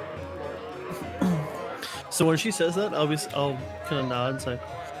 So when she says that, I'll kind of nod and say,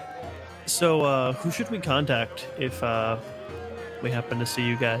 so who should we contact if we happen to see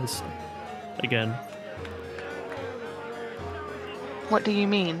you guys again? What do you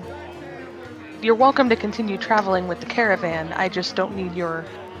mean? You're welcome to continue traveling with the caravan. I just don't need your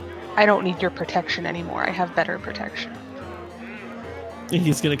protection anymore. I have better protection. And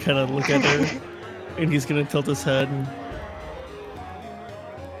he's gonna kind of look at her, and he's gonna tilt his head. And...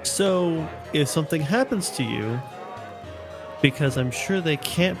 So, if something happens to you, because I'm sure they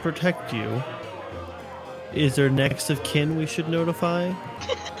can't protect you, is there next of kin we should notify?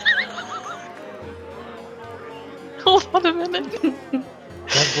 Hold on a minute.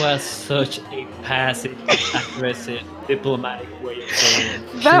 That was such a passive, aggressive, diplomatic way of saying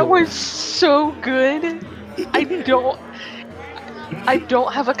it. That was so good. I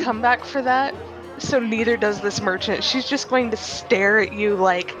don't have a comeback for that, so neither does this merchant. She's just going to stare at you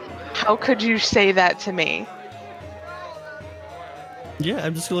like, how could you say that to me? Yeah,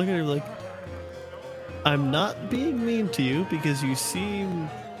 I'm just gonna look at her like, I'm not being mean to you because you seem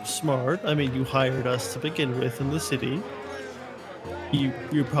smart. I mean, you hired us to begin with in the city.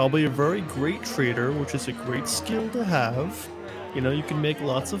 You're probably a very great trader, which is a great skill to have. You know, you can make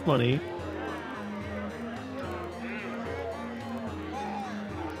lots of money.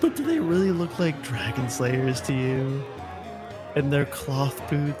 But do they really look like dragon slayers to you? And their cloth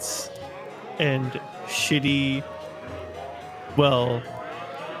boots and shitty... Well,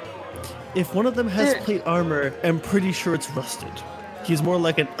 if one of them has plate armor, I'm pretty sure it's rusted. He's more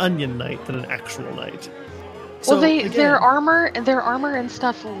like an onion knight than an actual knight. So, Well, again, their armor and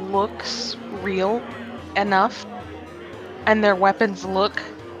stuff looks real enough, and their weapons look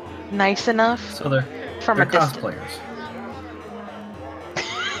nice enough. So they're from a distance. cosplayers.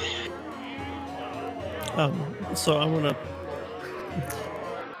 So I'm gonna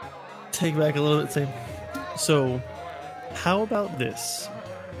take back a little bit. Say, so how about this?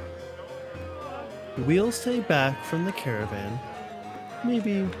 We'll stay back from the caravan,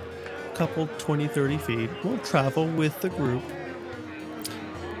 maybe a couple 20-30 feet. We'll travel with the group,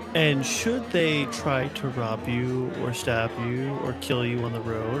 and should they try to rob you or stab you or kill you on the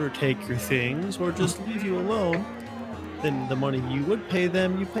road or take your things or just leave you alone, then the money you would pay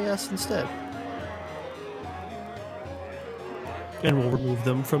them, you pay us instead. And we'll remove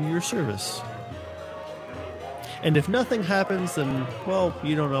them from your service. And if nothing happens, then, well,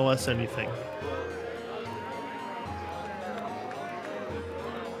 you don't owe us anything.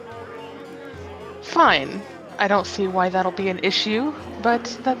 Fine. I don't see why that'll be an issue, but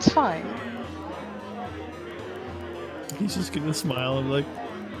that's fine. He's just gonna smile and like...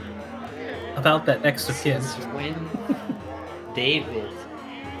 About that next of kin. Since when David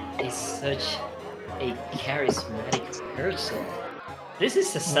is such a charismatic person? This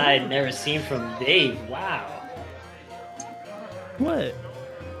is a side never seen from Dave. Wow. What?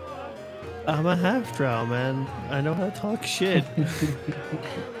 I'm a half-drow, man. I know how to talk shit.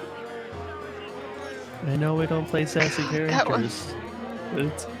 I know we don't play sassy characters.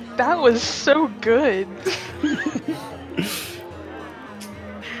 That was so good.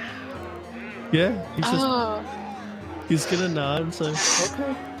 Yeah, he's gonna nod and say,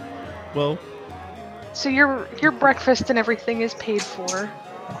 okay. Well, so your breakfast and everything is paid for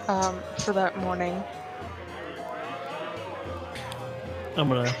that morning. I'm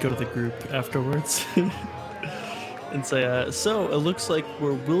gonna go to the group afterwards and say, so it looks like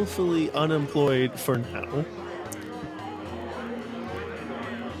we're willfully unemployed for now.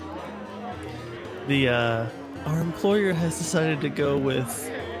 Our employer has decided to go with,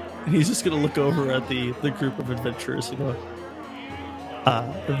 and he's just gonna look over at the group of adventurers and go,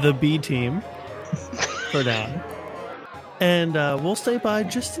 the B team for now. And we'll stay by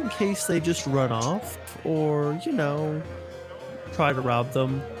just in case they just run off or, try to rob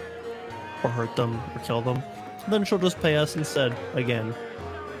them or hurt them or kill them. Then she'll just pay us instead again.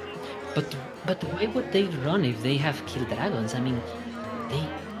 But why would they run if they have killed dragons? I mean,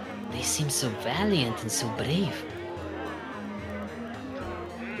 they seem so valiant and so brave.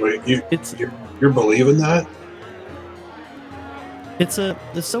 Wait, you're believing that?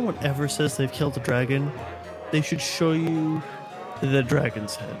 If someone ever says they've killed a dragon, they should show you the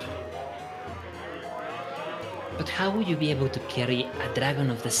dragon's head. But how would you be able to carry a dragon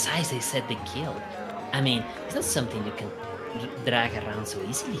of the size they said they killed? I mean, it's not something you can drag around so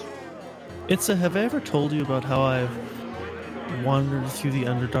easily. Have I ever told you about how I've wandered through the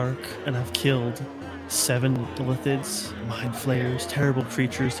Underdark and I've killed 7 lithids, mind flayers, terrible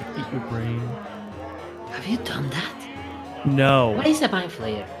creatures that eat your brain? Have you done that? No. What is a mind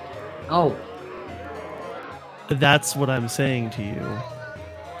flayer? Oh. That's what I'm saying to you.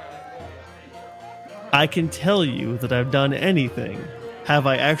 I can tell you that I've done anything. Have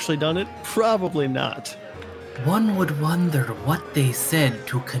I actually done it? Probably not. One would wonder what they said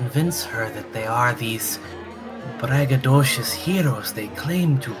to convince her that they are these braggadocious heroes they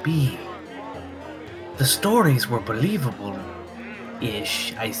claim to be. The stories were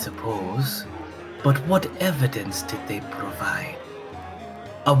believable-ish, I suppose, but what evidence did they provide?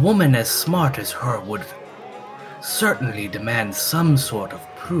 A woman as smart as her would certainly demand some sort of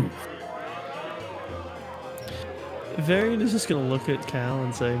proof. Varian is just going to look at Cal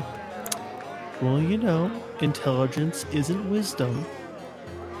and say, well, intelligence isn't wisdom.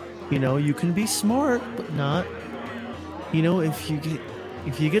 You can be smart, but not. If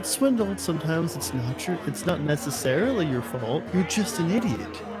you get swindled, sometimes it's not necessarily your fault. You're just an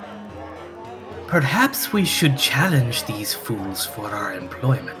idiot. Perhaps we should challenge these fools for our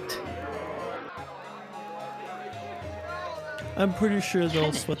employment. I'm pretty sure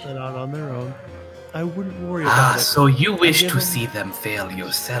they'll sweat that out on their own. I wouldn't worry about it. So you wish to see them fail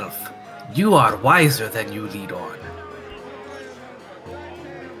yourself. You are wiser than you lead on.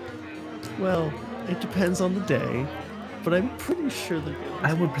 Well, it depends on the day, but I'm pretty sure they're good.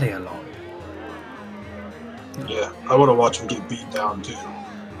 I would play along. Yeah, I want to watch them get beat down too.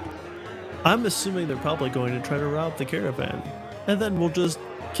 I'm assuming they're probably going to try to rob the caravan, and then we'll just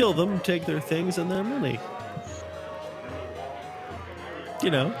kill them, take their things and their money. You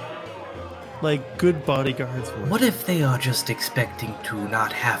know, like good bodyguards would. What if they are just expecting to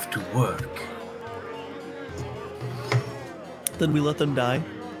not have to work? Then we let them die?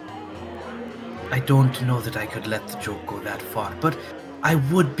 I don't know that I could let the joke go that far, but I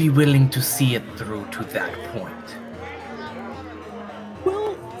would be willing to see it through to that point.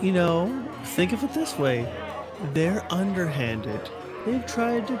 Well, you know, think of it this way. They're underhanded. They've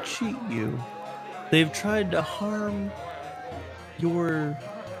tried to cheat you. They've tried to harm your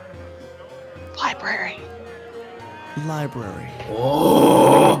library.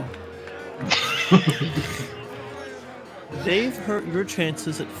 Oh! They've hurt your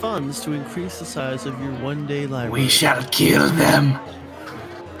chances at funds to increase the size of your one-day library. We shall kill them!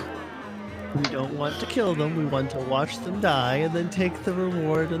 We don't want to kill them, we want to watch them die and then take the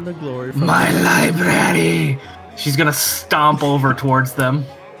reward and the glory from My them. library! She's gonna stomp over towards them.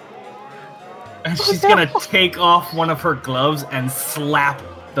 And she's gonna take off one of her gloves and slap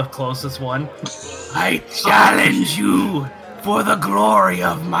the closest one. I challenge you for the glory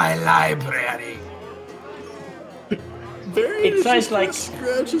of my library. It sounds like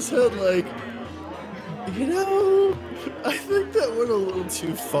scratch his head like, you know, I think that went a little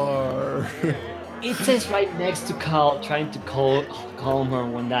too far. it says right next to Cal, trying to calm her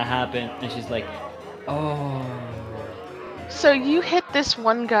when that happened, and she's like, "Oh." So you hit this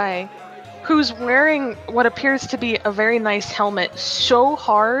one guy who's wearing what appears to be a very nice helmet so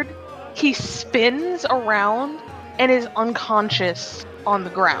hard he spins around and is unconscious on the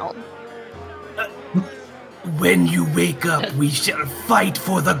ground. When you wake up, we shall fight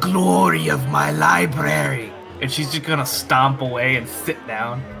for the glory of my library. And she's just gonna stomp away and sit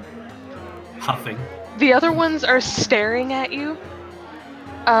down, huffing. The other ones are staring at you.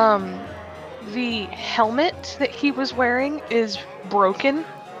 The helmet that he was wearing is broken.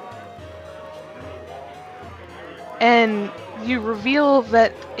 And you reveal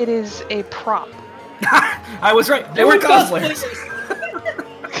that it is a prop. I was right. They were cosplayers.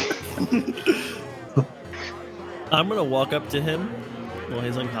 I'm gonna walk up to him while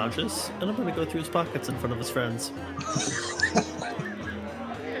he's unconscious, and I'm gonna go through his pockets in front of his friends.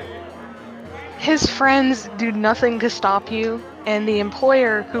 His friends do nothing to stop you, and the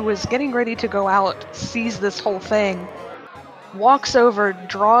employer, who was getting ready to go out, sees this whole thing, walks over,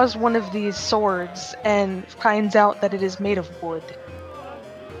 draws one of these swords, and finds out that it is made of wood.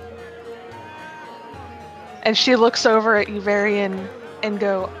 And she looks over at you, Varian, and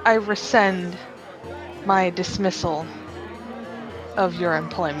go, "I rescind my dismissal of your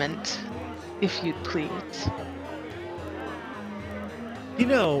employment, if you'd please." You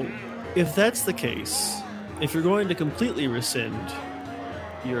know, if that's the case, if you're going to completely rescind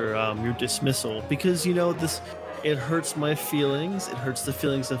your dismissal, because you know it hurts my feelings, it hurts the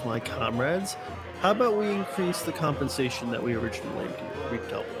feelings of my comrades. How about we increase the compensation that we originally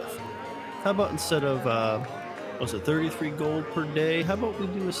dealt with? How about instead of 33 gold per day? How about we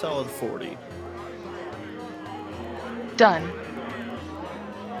do a solid 40? Done.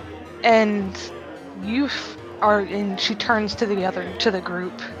 And and she turns to the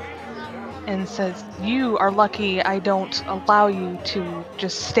group and says, "You are lucky I don't allow you to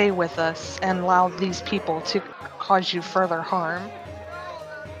just stay with us and allow these people to cause you further harm.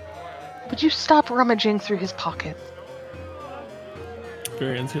 Would you stop rummaging through his pocket?"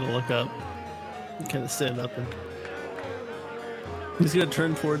 Varian's gonna look up and kind of stand up, and he's gonna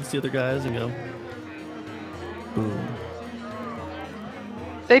turn towards the other guys and go, "Boom."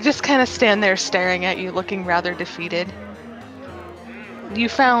 They just kind of stand there staring at you, looking rather defeated. You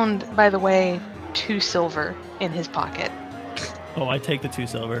found, by the way, 2 silver in his pocket. Oh, I take the 2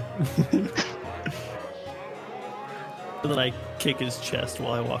 silver. And then I kick his chest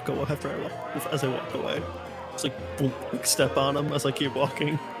while I walk away. As I walk away, it's like boom, like step on him as I keep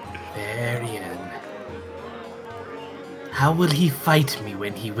walking. Varian, how will he fight me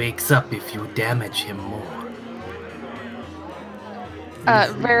when he wakes up if you damage him more?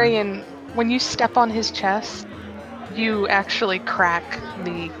 Varian, when you step on his chest, you actually crack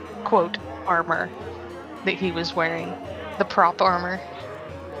the, quote, armor that he was wearing. The prop armor.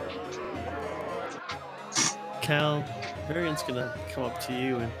 Cal, Varian's gonna come up to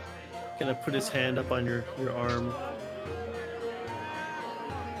you and gonna put his hand up on your arm.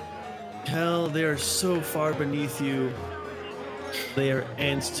 Cal, they are so far beneath you. They are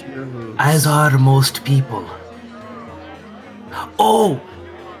ants to your hooves. As are most people. Oh!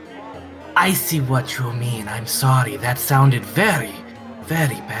 I see what you mean. I'm sorry. That sounded very,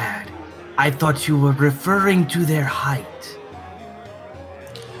 very bad. I thought you were referring to their height.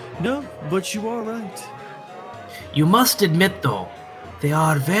 No, but you are right. You must admit, though, They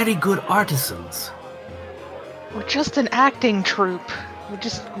are very good artisans. We're just an acting troupe. We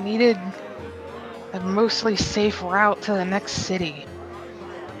just needed a mostly safe route to the next city.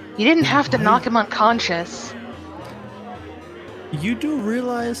 You didn't have to knock him unconscious. You do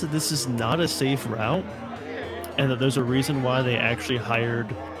realize that this is not a safe route, and that there's a reason why they actually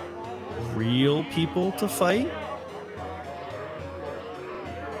hired real people to fight?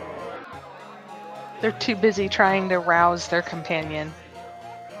 They're too busy trying to rouse their companion.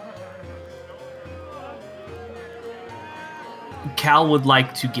 Cal would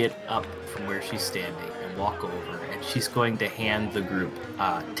like to get up from where she's standing and walk over, and she's going to hand the group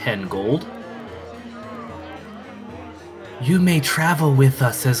 10 gold. You may travel with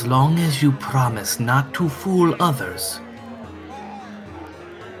us as long as you promise not to fool others.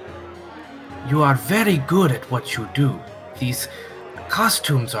 You are very good at what you do. These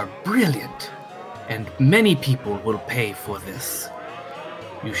costumes are brilliant, and many people will pay for this.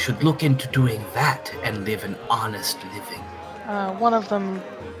 You should look into doing that and live an honest living. One of them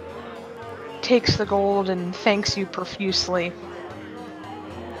takes the gold and thanks you profusely.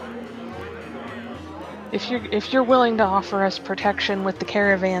 If you're willing to offer us protection with the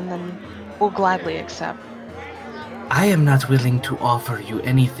caravan, then we'll gladly accept. I am not willing to offer you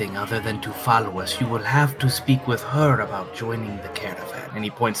anything other than to follow us. You will have to speak with her about joining the caravan. And he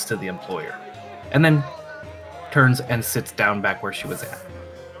points to the employer. And then turns and sits down back where she was at.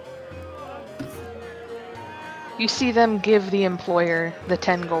 You see them give the employer the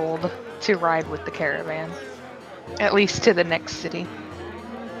 10 gold to ride with the caravan. At least to the next city.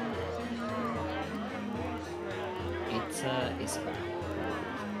 It's bad.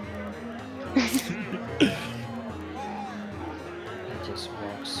 He just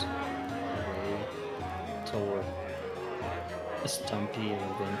walks away toward Stumpy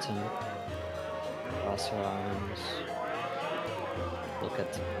and Vinton. Cross her arms. Look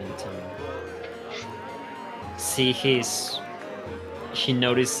at Vinton. See she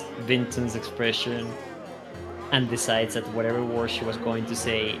noticed Vinton's expression and decides that whatever word she was going to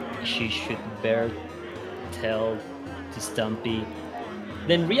say, she should better tell to Stumpy.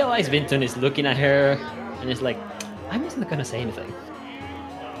 Then realize Vinton is looking at her and is like, I'm just not gonna say anything.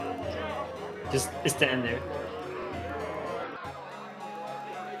 Just stand there.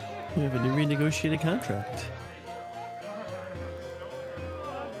 We have a new renegotiated contract.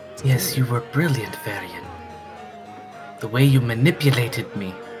 Yes, you were brilliant, Varian. The way you manipulated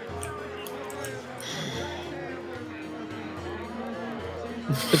me.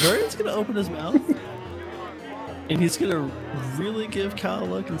 Varian's gonna open his mouth and he's gonna really give Cal a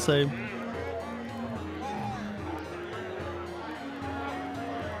look and say,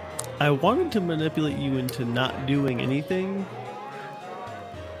 I wanted to manipulate you into not doing anything.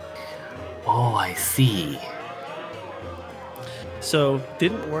 Oh, I see. So,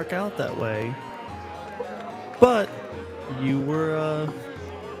 didn't work out that way. But you were,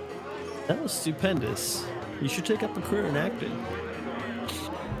 that was stupendous. You should take up a career in acting.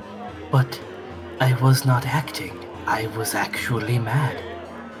 But I was not acting. I was actually mad.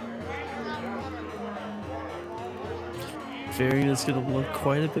 Varian is going to look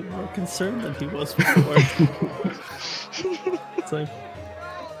quite a bit more concerned than he was before. It's like,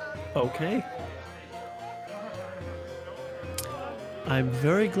 okay. I'm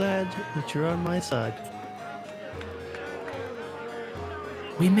very glad that you're on my side.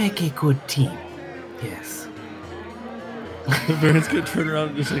 We make a good team. Yes. Varian's going to turn around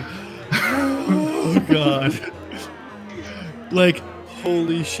and just like, oh god. Like,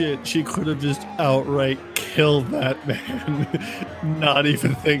 holy shit, she could have just outright killed that man. Not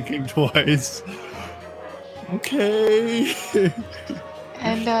even thinking twice. Okay.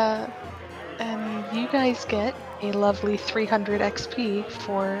 And you guys get a lovely 300 XP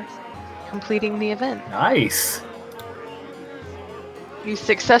for completing the event. Nice. You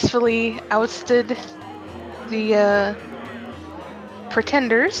successfully ousted the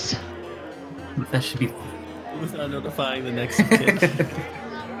pretenders. That should be... Without notifying the next of kin.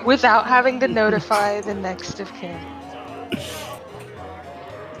 Without having to notify the next of kin.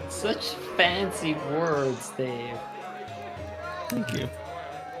 Such fancy words, Dave. Thank you.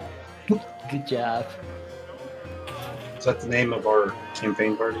 Good job. Is that the name of our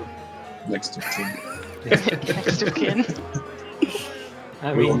campaign party? Next of kin. Next of kin.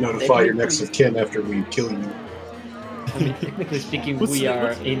 We will notify your next of kin after we kill you. I mean, technically speaking, we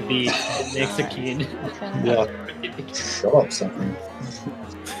are in the next of kin. Yeah. Shut up, something.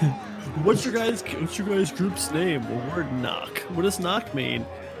 What's your guys' group's name? Well, we're Knock. What does Knock mean?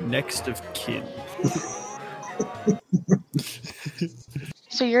 Next of kin.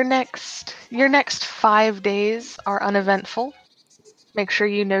 So your next 5 days are uneventful. Make sure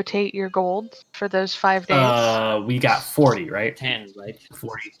you notate your gold for those 5 days. We got 40, right? 10, right?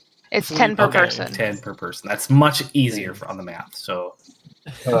 40. It's 10 per person. 10 per person. That's much easier on the math. So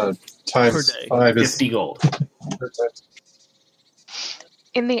times 5 is 50 gold.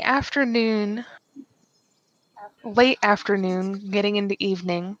 In the afternoon, late afternoon, getting into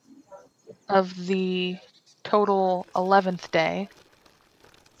evening of the total 11th day,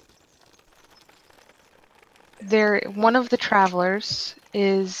 one of the travelers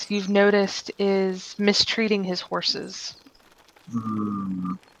you've noticed is mistreating his horses.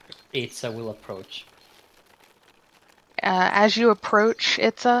 Itza will approach. As you approach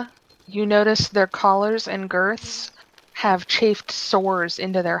Itza, you notice their collars and girths have chafed sores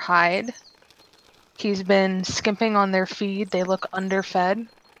into their hide. He's been skimping on their feed. They look underfed.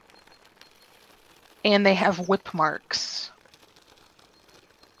 And they have whip marks.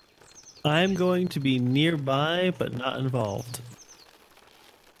 I'm going to be nearby, but not involved.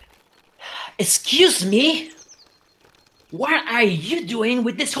 Excuse me? What are you doing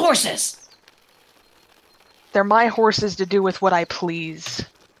with these horses? They're my horses to do with what I please.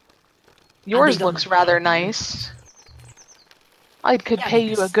 Yours looks rather nice. I could pay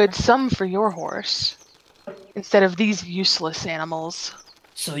you a good sum for your horse, instead of these useless animals.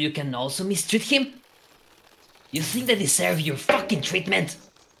 So you can also mistreat him? You think they deserve your fucking treatment?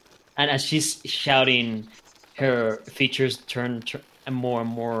 And as she's shouting, her features turn more and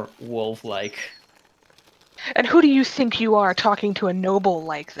more wolf-like. And who do you think you are talking to a noble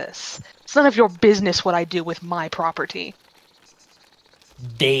like this? It's none of your business what I do with my property.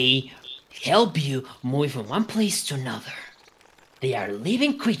 They help you move from one place to another. They are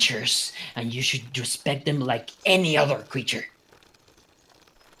living creatures, and you should respect them like any other creature.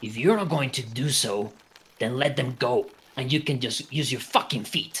 If you're not going to do so, then let them go, and you can just use your fucking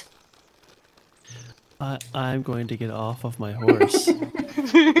feet. I'm going to get off of my horse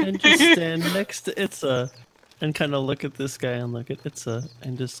and just stand next to Itza and kind of look at this guy and look at Itza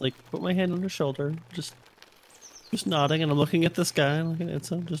and just like put my hand on her shoulder, just nodding, and I'm looking at this guy and looking at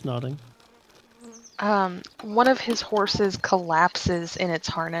Itza, just nodding. One of his horses collapses in its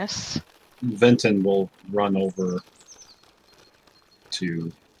harness. Venton will run over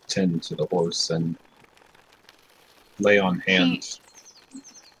to tend to the horse and lay on hand.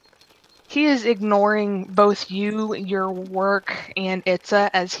 He is ignoring both you, your work, and Itza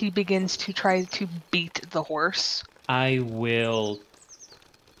as he begins to try to beat the horse. I will,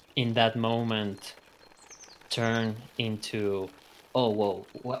 in that moment, turn into... Oh, whoa.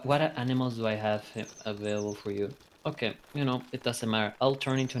 What animals do I have available for you? Okay, it doesn't matter. I'll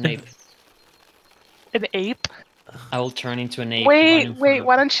turn into an ape. An ape? I will turn into an ape. Wait,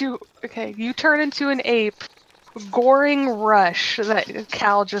 why don't you... Okay, you turn into an ape. Goring Rush that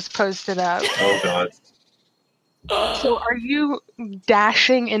Cal just posted up. Oh, God. So are you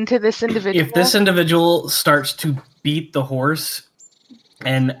dashing into this individual? If this individual starts to beat the horse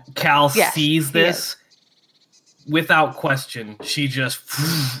and Cal sees this, without question, she just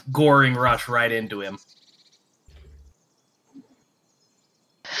Goring Rush right into him.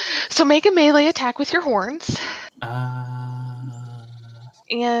 So make a melee attack with your horns.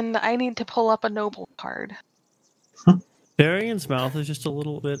 And I need to pull up a noble card. Varian's mouth is just a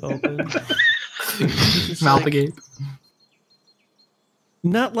little bit open. Mouth agape.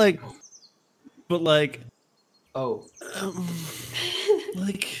 Not like, but like, oh,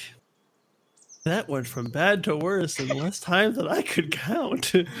 like that went from bad to worse in less time than I could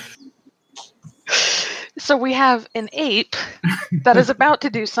count. So we have an ape that is about to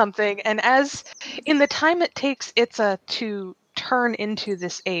do something, and as in the time it takes Itza to turn into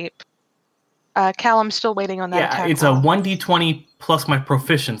this ape, Cal, I'm still waiting on that attack. Yeah, it's roll. a 1d20 plus my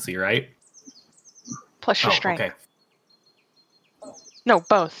proficiency, right? Plus your strength. Okay. No,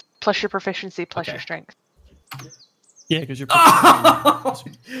 both. Plus your proficiency, plus your strength. Yeah, because you're...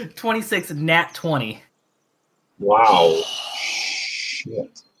 26, nat 20. Wow.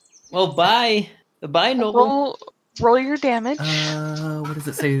 Shit. Well, bye. Bye, noble. Roll your damage. What does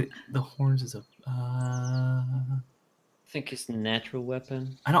it say? The horns is a... I think it's a natural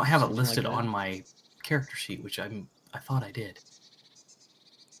weapon. I don't have it Something listed like that. on my character sheet, which I thought I did.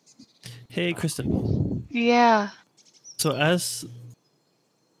 Hey, Kristen. Yeah. So as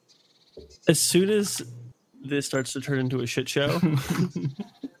soon as this starts to turn into a shit show,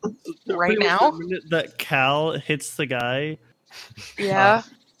 right now, the minute that Cal hits the guy, I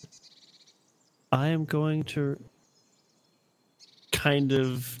am going to kind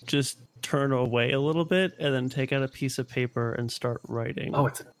of just turn away a little bit and then take out a piece of paper and start writing. Oh,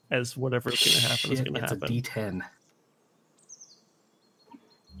 as whatever's going to happen is going to it's happen. a D10.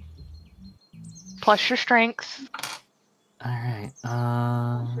 Plus your strength. All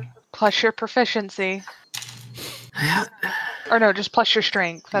right. Plus your proficiency. Or no, just plus your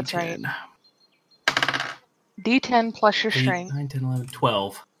strength. That's D10. right. D10 plus your 8, strength. 9, 10, 11,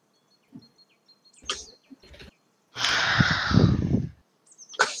 12.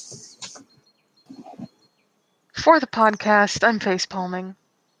 For the podcast, I'm facepalming.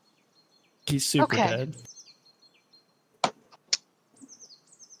 He's super dead.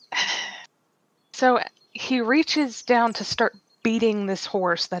 So he reaches down to start beating this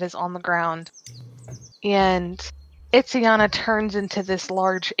horse that is on the ground. And Itziana turns into this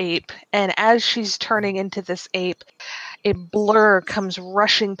large ape. And as she's turning into this ape, a blur comes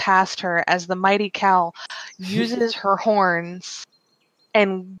rushing past her as the mighty cow uses her horns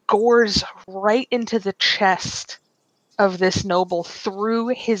and gores right into the chest of this noble through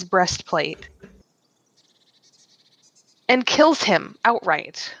his breastplate and kills him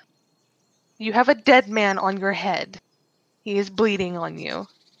outright. You have a dead man on your head. He is bleeding on you.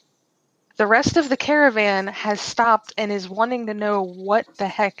 The rest of the caravan has stopped and is wanting to know what the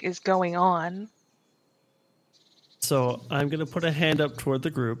heck is going on. So I'm going to put a hand up toward the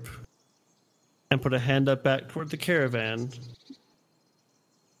group and put a hand up back toward the caravan.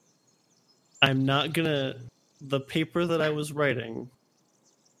 I'm not going to... The paper that I was writing,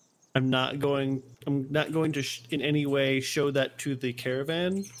 I'm not going to in any way show that to the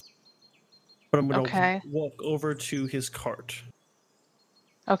caravan, but I'm going to walk over to his cart.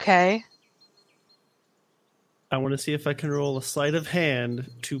 Okay. I want to see if I can roll a sleight of hand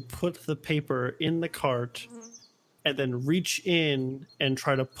to put the paper in the cart and then reach in and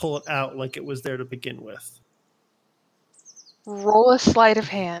try to pull it out like it was there to begin with. Roll a sleight of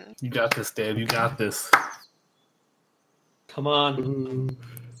hand. You got this, Dave. You got this. Come on.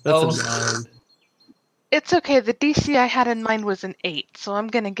 That's a 9. It's okay. The DC I had in mind was an 8, so I'm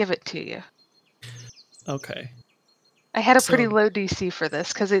going to give it to you. Okay. I had a pretty low DC for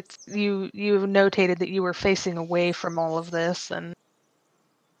this because it's you notated that you were facing away from all of this, and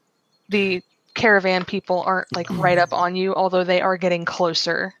the caravan people aren't like right up on you, although they are getting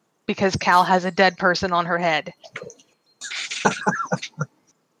closer because Cal has a dead person on her head.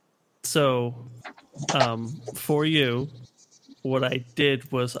 So, for you, what I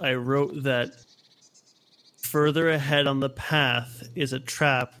did was I wrote that further ahead on the path is a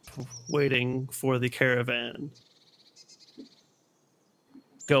trap waiting for the caravan.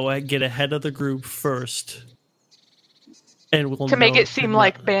 Go get ahead of the group first, and we'll to make it seem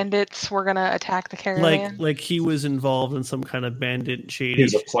like bandits were gonna attack the caravan. Like he was involved in some kind of bandit shady.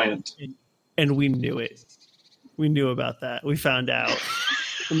 He's a plant, and we knew it. We knew about that. We found out,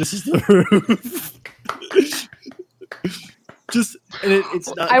 and this is the roof.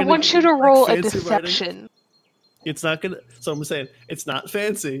 It's not. I want you to roll a fancy deception. Writing. It's not gonna. So I'm saying it's not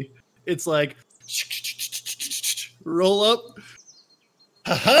fancy. It's like roll up.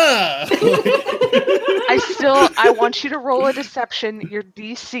 Ha I want you to roll a deception, your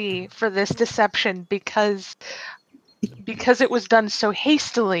DC for this deception because it was done so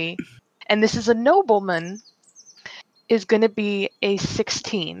hastily, and this is a nobleman, is going to be a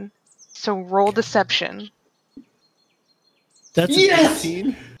 16. So roll deception. That's yes!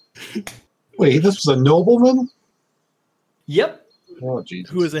 an 18. Wait, this was a nobleman? Yep. Oh,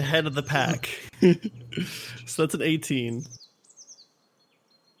 Jesus. Who is ahead of the pack. So that's an 18.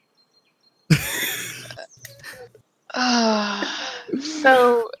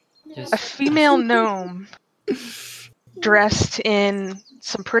 So a female gnome dressed in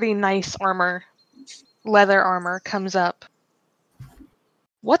some pretty nice armor, leather armor, comes up.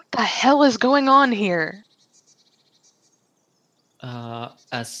 What the hell is going on here?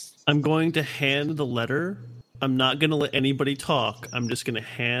 As I'm going to hand the letter. I'm not going to let anybody talk. I'm just going to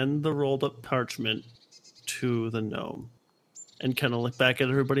hand the rolled up parchment to the gnome and kind of look back at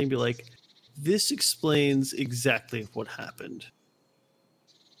everybody and be like, this explains exactly what happened.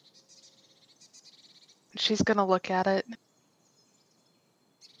 She's gonna look at it.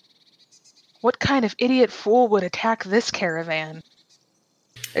 What kind of idiot fool would attack this caravan?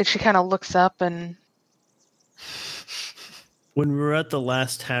 And she kind of looks up and... When we were at the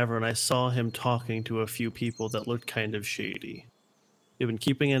last tavern, I saw him talking to a few people that looked kind of shady. We've been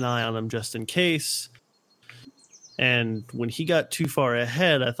keeping an eye on him just in case. And when he got too far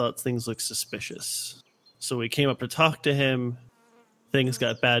ahead, I thought things looked suspicious. So we came up to talk to him. Things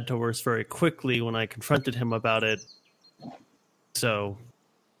got bad to worse very quickly when I confronted him about it. So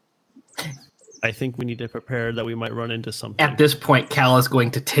I think we need to prepare that we might run into something. At this point, Cal is going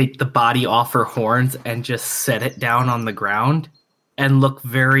to take the body off her horns and just set it down on the ground and look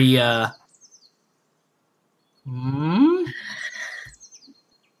very,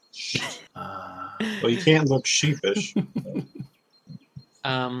 Well, you can't look sheepish.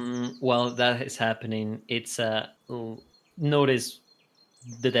 While that is happening, it's notice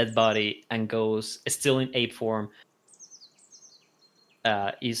the dead body and goes still in ape form,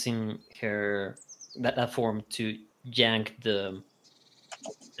 using her that form to yank the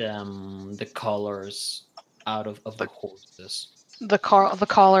collars out of the horses. The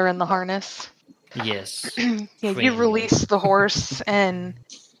collar and the harness. Yes. Yeah, you release the horse, and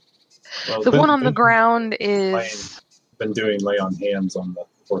Well, the one on the ground is been doing lay on hands on the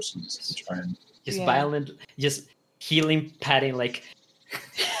horses to try and just violent, just healing, patting like.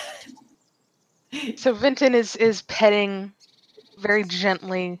 So Vinton is petting very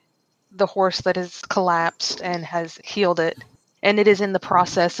gently the horse that has collapsed and has healed it, and it is in the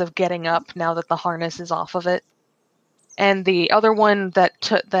process of getting up now that the harness is off of it. And the other one that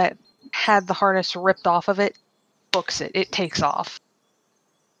had the harness ripped off of it books it. It takes off.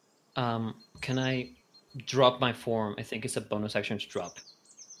 Can I drop my form? I think it's a bonus action to drop.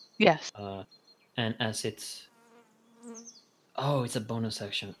 Yes. And as it's... Oh, it's a bonus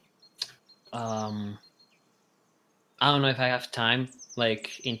action. I don't know if I have time,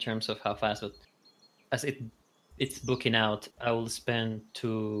 like, in terms of how fast, but as it's booking out, I will spend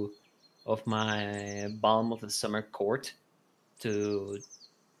 2 of my Balm of the Summer Court to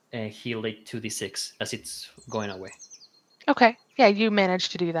heal it 2d6 as it's going away. Okay. Yeah, you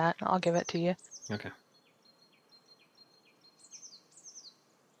managed to do that. I'll give it to you. Okay.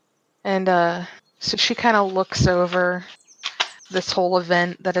 And so she kind of looks over this whole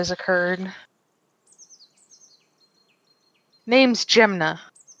event that has occurred. Name's Gemna.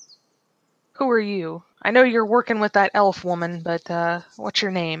 Who are you? I know you're working with that elf woman, but what's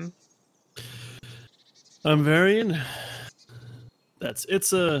your name? I'm Varian.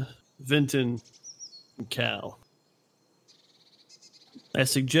 It's a Vinton and Cal. I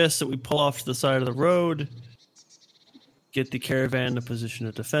suggest that we pull off to the side of the road, get the caravan in a position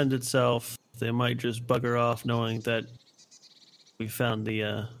to defend itself. They might just bugger off knowing that we found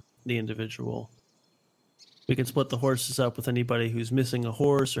the individual. We can split the horses up with anybody who's missing a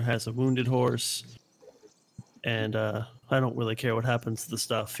horse or has a wounded horse. And I don't really care what happens to the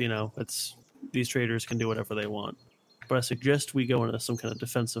stuff, these traders can do whatever they want. But I suggest we go into some kind of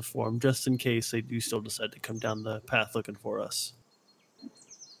defensive form, just in case they do still decide to come down the path looking for us.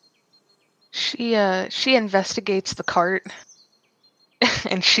 She investigates the cart,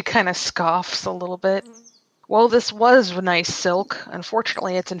 and she kind of scoffs a little bit. Well, this was nice silk.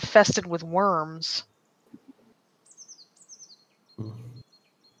 Unfortunately, it's infested with worms.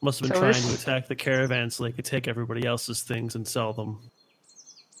 Must have been trying to attack the caravan so they could take everybody else's things and sell them.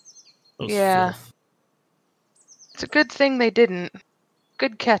 Yeah. Filth. It's a good thing they didn't.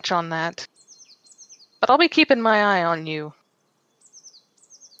 Good catch on that. But I'll be keeping my eye on you.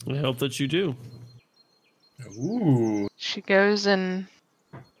 I hope that you do. Ooh. She goes and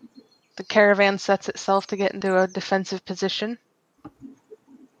the caravan sets itself to get into a defensive position.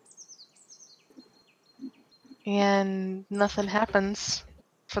 And nothing happens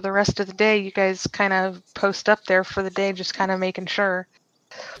for the rest of the day. You guys kind of post up there for the day, just kind of making sure.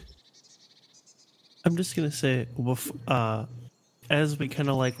 I'm just going to say, as we kind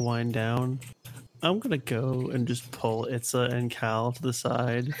of wind down, I'm going to go and just pull Itza and Cal to the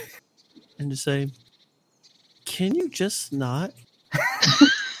side and just say, can you just not?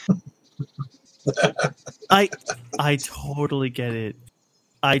 I totally get it.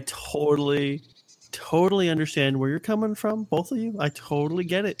 I totally understand where you're coming from, both of you. I totally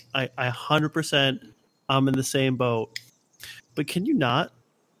get it. I 100%, I'm in the same boat. But can you not?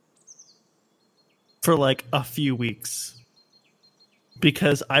 For a few weeks.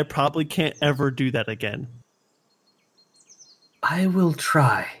 Because I probably can't ever do that again. I will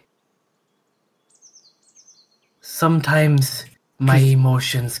try. Sometimes my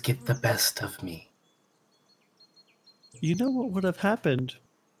emotions get the best of me. You know what would have happened,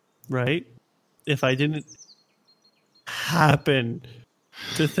 right? If I didn't happen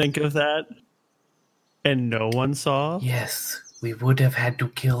to think of that and no one saw? Yes, we would have had to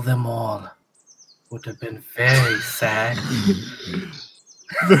kill them all. Would have been very sad.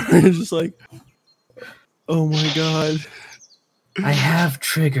 Just oh my god. I have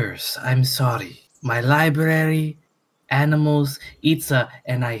triggers. I'm sorry. My library, animals, Itza,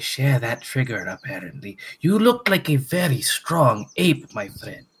 and I share that trigger, apparently. You look like a very strong ape, my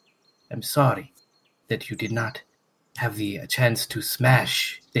friend. I'm sorry that you did not have the chance to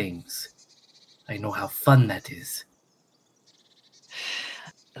smash things. I know how fun that is.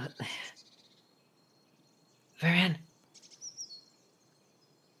 Varian,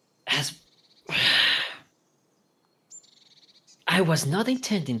 I was not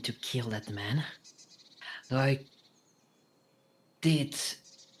intending to kill that man. So I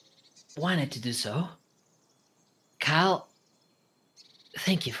wanted to do so. Kyle,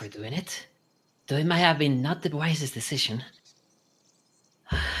 thank you for doing it. Though it might have been not the wisest decision.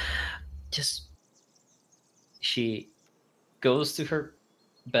 She goes to her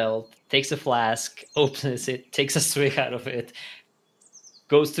belt, takes a flask, opens it, takes a swig out of it,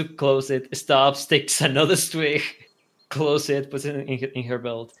 goes to close it, stops, takes another swig, close it, puts it in her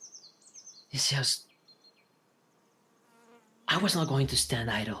belt. It's just... I was not going to stand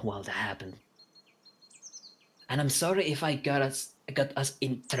idle while that happened. And I'm sorry if I got us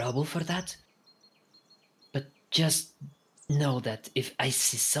in trouble for that. But just know that if I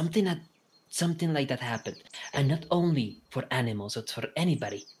see something like that happen, and not only for animals, but for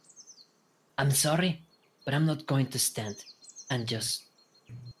anybody, I'm sorry, but I'm not going to stand and just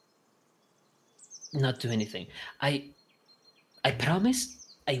not do anything. I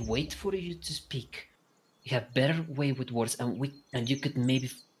promise I wait for you to speak. You have better way with words, and you could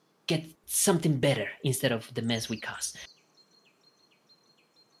maybe get something better instead of the mess we caused.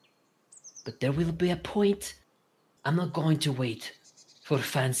 But there will be a point. I'm not going to wait for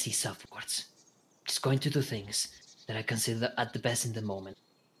fancy soft words. I'm just going to do things that I consider at the best in the moment.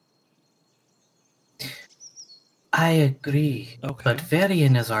 I agree. Okay. But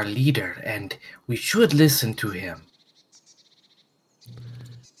Varian is our leader, and we should listen to him.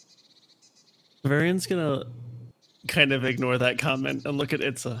 Varian's gonna kind of ignore that comment and look at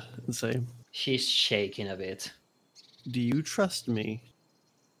Itza and say, She's shaking a bit. "Do you trust me?"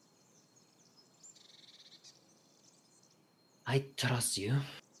 I trust you,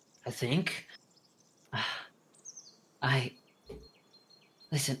 I think.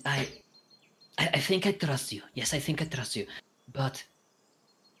 Listen, I think I trust you. Yes, I think I trust you. But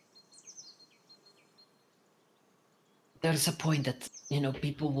there's a point that,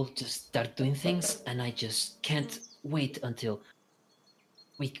 people will just start doing things, and I just can't wait until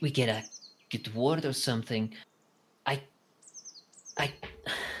we get a good word or something. I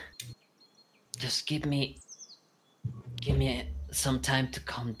just give me some time to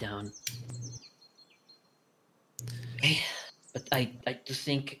calm down. Okay? But I do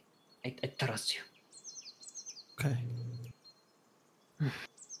think I trust you. Okay.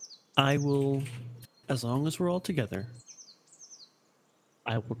 I will, as long as we're all together,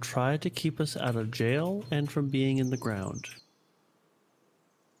 I will try to keep us out of jail and from being in the ground.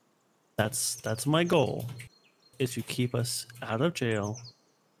 That's my goal, is to keep us out of jail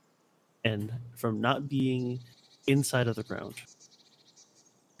and from not being inside of the ground.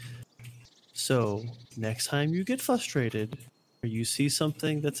 So, next time you get frustrated, or you see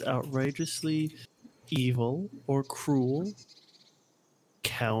something that's outrageously evil or cruel,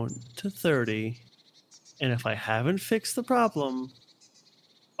 count to 30, and if I haven't fixed the problem,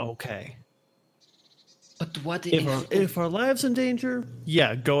 okay. But what if our lives in danger,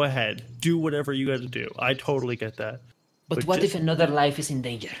 yeah, go ahead. Do whatever you got to do. I totally get that. But what if another life is in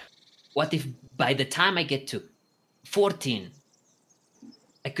danger? What if by the time I get to 14,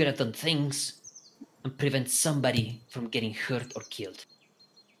 I could have done things and prevent somebody from getting hurt or killed?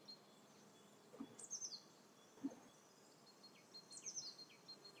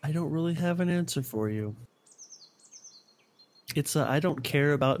 I don't really have an answer for you. I don't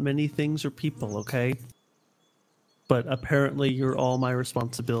care about many things or people, okay? But apparently you're all my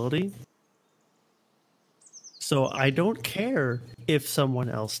responsibility. So I don't care if someone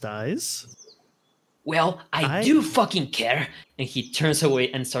else dies. Well, I do fucking care. And he turns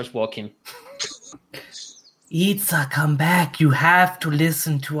away and starts walking. Itza, come back. You have to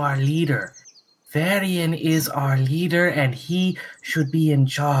listen to our leader. Varian is our leader, and he should be in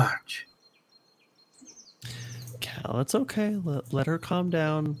charge. Cal, it's okay. Let her calm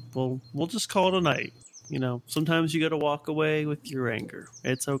down. We'll just call it a night. Sometimes you got to walk away with your anger.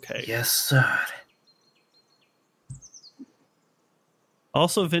 It's okay. Yes, sir.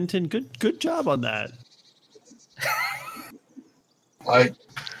 Also, Vinton, good job on that. I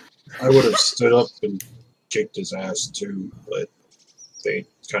would have stood up and kicked his ass too, but they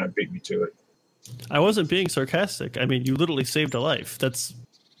kind of beat me to it. I wasn't being sarcastic. I mean, you literally saved a life. That's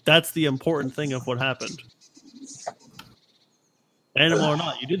the important thing of what happened. Animal or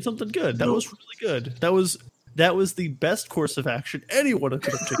not, you did something good. That was really good. That was the best course of action anyone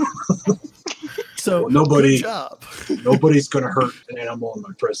could have taken. So good job. Nobody's going to hurt an animal in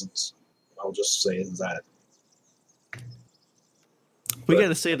my presence. I'll just say that. We got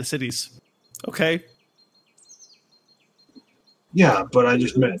to stay in the cities, okay? Yeah, but I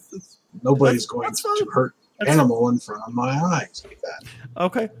just meant nobody's going to hurt animal in front of my eyes like that.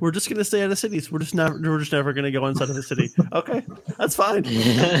 Okay, we're just gonna stay out of cities. We're just never gonna go inside of a city. Okay, that's fine.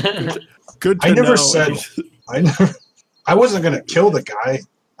 Good to I never know. said I wasn't gonna kill the guy.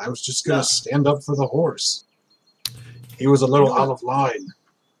 I was just gonna stand up for the horse. He was a little out of line.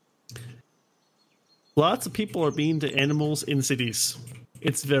 Lots of people are mean to animals in cities.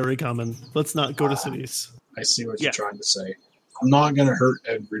 It's very common. Let's not go to cities. I see what you're trying to say. I'm not gonna hurt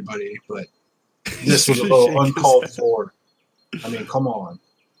everybody, but this was a little uncalled for. I mean, come on.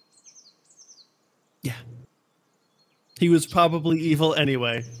 Yeah. He was probably evil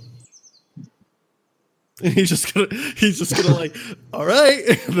anyway. He's just gonna like, all right,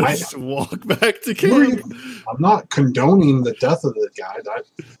 just walk back to camp. I'm not condoning the death of the guy. That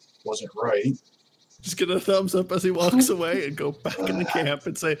wasn't right. Just get a thumbs up as he walks away and go back in the camp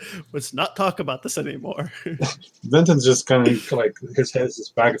and say, let's not talk about this anymore. Vinton's just kind of like, his head's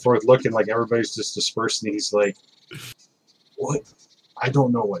just back and forth looking like everybody's just dispersed, and he's like, what? I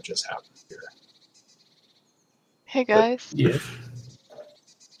don't know what just happened here. Hey guys. Yeah.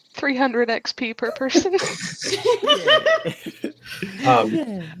 300 XP per person.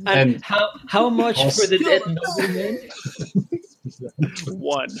 And how much also, for the dead nobleman?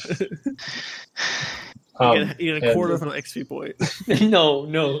 1. You get a quarter of an XP point. No.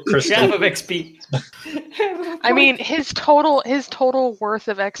 Half of XP. I mean, his total worth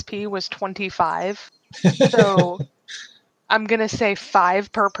of XP was 25. So I'm gonna say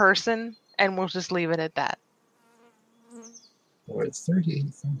 5 per person, and we'll just leave it at that. Well, it's 38.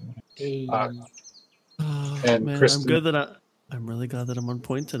 And man, Kristen, I'm really glad that I'm on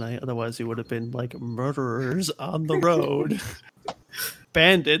point tonight. Otherwise, we would have been like murderers on the road.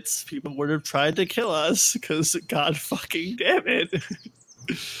 Bandits. People would have tried to kill us because God fucking damn it.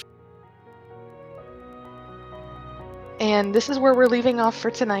 And this is where we're leaving off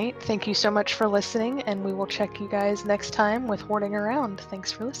for tonight. Thank you so much for listening, and we will check you guys next time with Hoarding Around. Thanks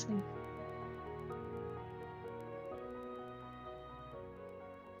for listening.